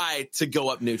try to go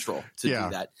up neutral to do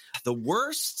that. The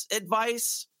worst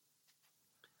advice,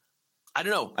 I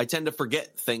don't know. I tend to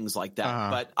forget things like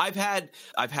that. But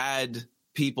I've had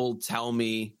people tell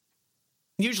me,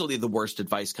 usually the worst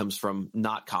advice comes from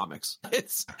not comics.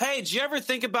 It's, hey, did you ever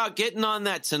think about getting on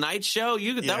that Tonight Show?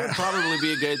 That would probably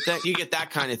be a good thing. You get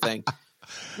that kind of thing.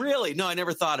 Really? No, I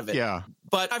never thought of it. Yeah.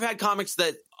 But I've had comics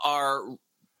that are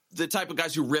the type of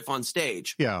guys who riff on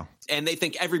stage. Yeah. And they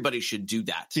think everybody should do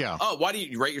that. Yeah. Oh, why do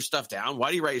you write your stuff down? Why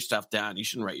do you write your stuff down? You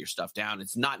shouldn't write your stuff down.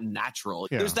 It's not natural.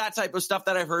 Yeah. There's that type of stuff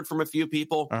that I've heard from a few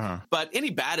people. But any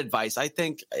bad advice, I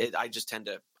think I tend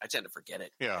to forget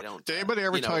it. Yeah. I don't, did anybody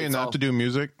ever tell you not to do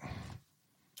music?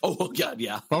 Oh God,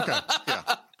 yeah. Okay.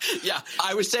 Yeah. Yeah,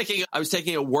 I was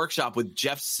taking a workshop with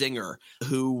Jeff Singer,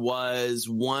 who was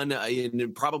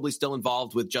probably still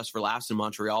involved with Just for Laughs in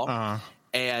Montreal,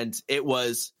 and it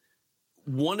was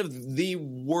one of the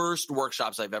worst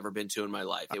workshops I've ever been to in my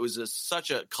life. It was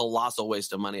such a colossal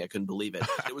waste of money. I couldn't believe it.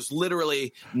 It was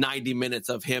literally 90 minutes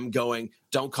of him going,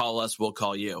 "Don't call us, we'll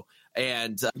call you."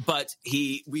 And but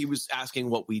we was asking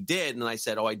what we did, and I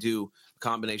said, "Oh, I do a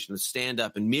combination of stand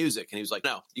up and music," and he was like,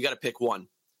 "No, you got to pick one."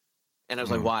 And I was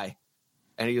like, why?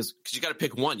 And he goes, because you got to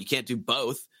pick one. You can't do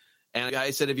both. And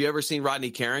I said, have you ever seen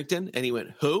Rodney Carrington? And he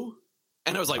went, who?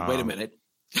 And I was like, wait a minute.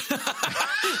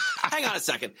 Hang on a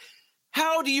second.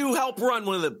 How do you help run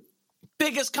one of the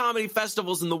biggest comedy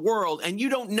festivals in the world and you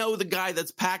don't know the guy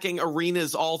that's packing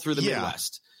arenas all through the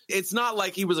Midwest? It's not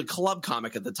like he was a club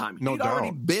comic at the time. No He'd doubt.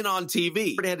 already been on TV.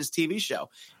 He already had his TV show.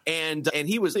 And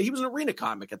he was an arena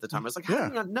comic at the time. I was like, how do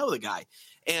you not know the guy?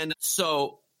 And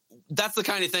so that's the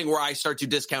kind of thing where I start to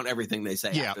discount everything they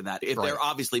say after that. If they're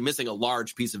obviously missing a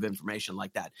large piece of information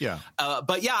like that. Yeah.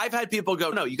 But yeah, I've had people go,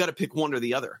 no, you got to pick one or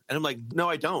the other. And I'm like, no,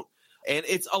 I don't. And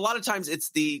it's a lot of times it's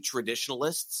the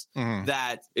traditionalists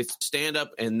that it's stand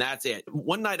up and that's it.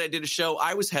 One night I did a show,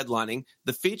 I was headlining.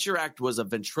 The feature act was a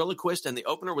ventriloquist and the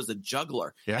opener was a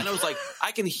juggler. Yeah. And I was like,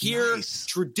 I can hear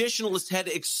traditionalist head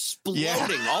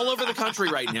exploding all over the country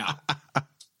right now.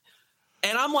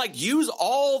 And I'm like, use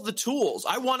all the tools.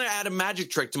 I want to add a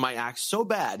magic trick to my act so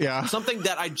bad. Yeah. Something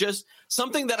that I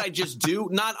just do.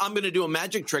 Not I'm going to do a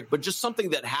magic trick, but just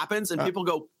something that happens and people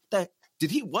go,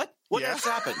 did he what? What just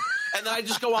happened? And then I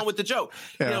just go on with the joke.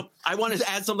 Yeah. You know, I wanted to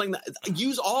add something that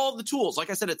use all the tools. Like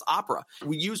I said, it's opera.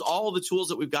 We use all the tools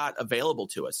that we've got available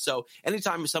to us. So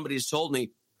anytime somebody's told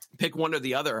me pick one or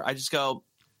the other, I just go,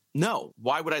 no.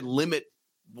 Why would I limit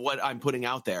what I'm putting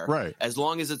out there? Right. As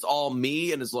long as it's all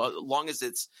me and as long as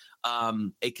it's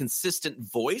a consistent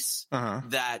voice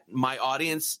that my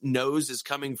audience knows is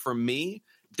coming from me,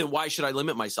 then why should I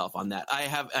limit myself on that? I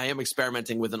am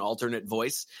experimenting with an alternate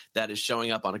voice that is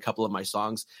showing up on a couple of my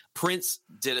songs. Prince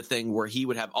did a thing where he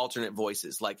would have alternate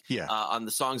voices, like on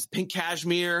the songs Pink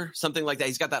Cashmere, something like that.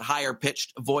 He's got that higher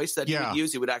pitched voice that he would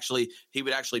use. He would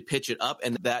actually pitch it up,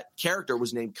 and that character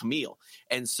was named Camille.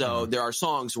 And so there are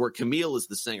songs where Camille is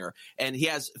the singer, and he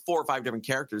has 4 or 5 different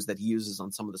characters that he uses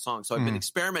on some of the songs. So I've been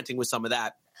experimenting with some of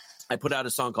that. I put out a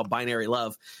song called Binary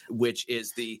Love, which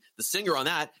is the singer on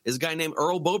that is a guy named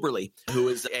Earl Boberly, who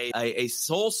is a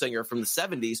soul singer from the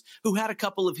 70s who had a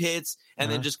couple of hits and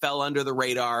then just fell under the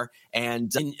radar. And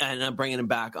I'm bringing him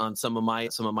back on some of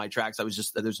my tracks.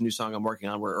 There's a new song I'm working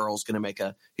on where Earl's going to make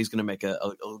a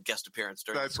guest appearance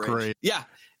during That's the bridge. Great. Yeah.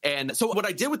 And so what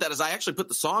I did with that is I actually put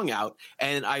the song out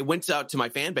and I went out to my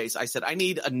fan base. I said, I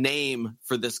need a name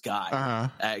for this guy.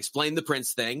 I explained the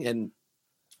Prince thing, and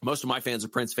most of my fans are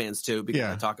Prince fans too, because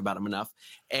I talk about him enough.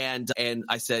 And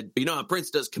I said, you know how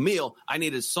Prince does Camille? I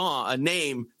need a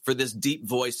name for this deep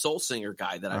voice soul singer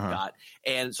guy that I've got.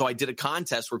 And so I did a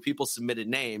contest where people submitted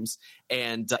names,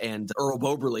 and Earl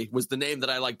Boberly was the name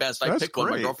that I like best. I picked one.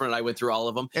 My girlfriend and I went through all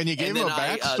of them. And you gave him a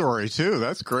backstory too.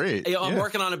 That's great. I'm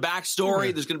working on a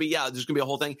backstory. There's going to be a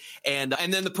whole thing. And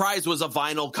then the prize was a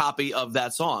vinyl copy of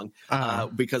that song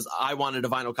because I wanted a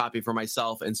vinyl copy for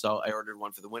myself. And so I ordered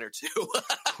one for the winner too.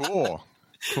 Cool.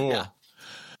 Yeah.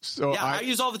 So yeah, I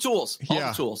use all the tools. All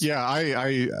the tools. Yeah,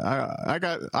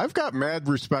 I've got mad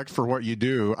respect for what you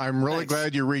do. I'm really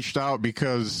glad you reached out,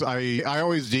 because I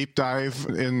always deep dive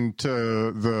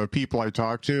into the people I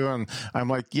talk to, and I'm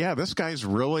like, yeah, this guy's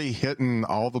really hitting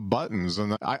all the buttons.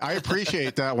 And I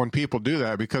appreciate that when people do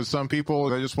that, because some people,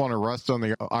 they just want to rest on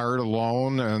the art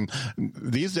alone. And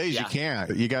these days you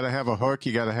can't. You got to have a hook.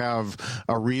 You got to have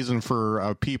a reason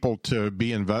for people to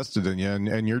be invested in you.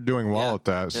 And you're doing well at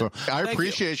that. So I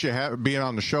appreciate you being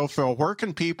on the show, Phil. Where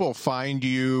can people find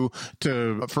you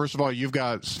to, first of all, you've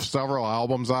got several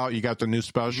albums out. You got the new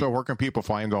special. Where can people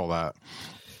find all that?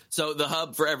 So the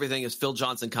hub for everything is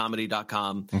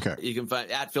PhilJohnsonComedy.com. Okay. You can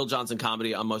find at Phil Johnson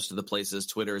Comedy on most of the places.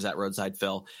 Twitter is at Roadside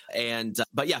Phil.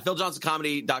 But yeah,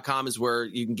 PhilJohnsonComedy.com is where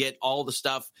you can get all the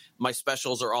stuff. My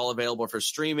specials are all available for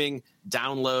streaming,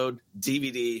 download,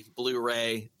 DVD,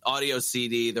 Blu-ray, audio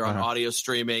CD. They're on audio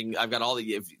streaming. I've got all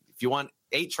the, if you want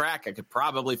 8-track, I could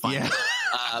probably find it.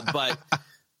 But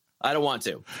I don't want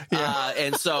to.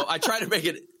 And so I try to make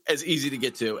it as easy to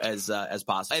get to as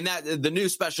possible. And that the new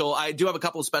special, I do have a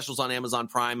couple of specials on Amazon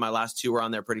Prime. My last 2 were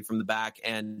on there, Pretty from the Back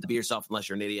and Be Yourself Unless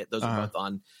You're an Idiot. Those are both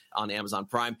on Amazon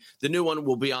Prime. The new one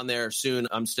will be on there soon.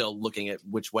 I'm still looking at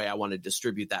which way I want to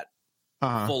distribute that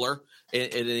fuller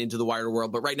into the wider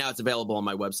world. But right now it's available on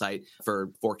my website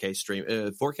for 4K stream,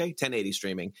 4K 1080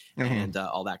 streaming and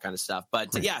all that kind of stuff.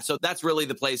 But so that's really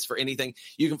the place for anything.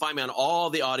 You can find me on all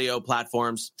the audio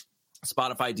platforms.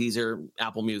 Spotify, Deezer,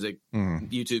 Apple Music,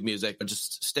 YouTube Music.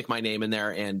 Just stick my name in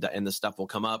there, and the stuff will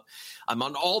come up. I'm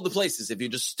on all the places. If you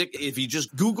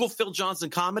just Google Phil Johnson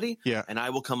Comedy, and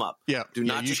I will come up. Yeah, do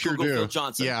not just Google Phil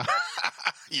Johnson. Yeah,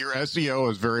 your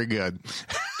SEO is very good.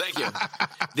 Thank you.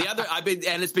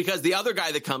 And it's because the other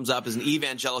guy that comes up is an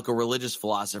evangelical religious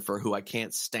philosopher who I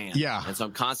can't stand. Yeah, and so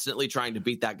I'm constantly trying to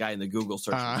beat that guy in the Google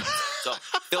search. So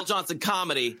Phil Johnson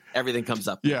Comedy, everything comes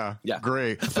up. Yeah,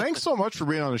 great. Thanks so much for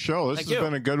being on the show. This has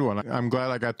been a good one. I'm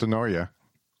glad I got to know you.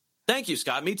 Thank you,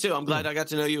 Scott. Me too. I'm glad I got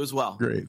to know you as well. Great.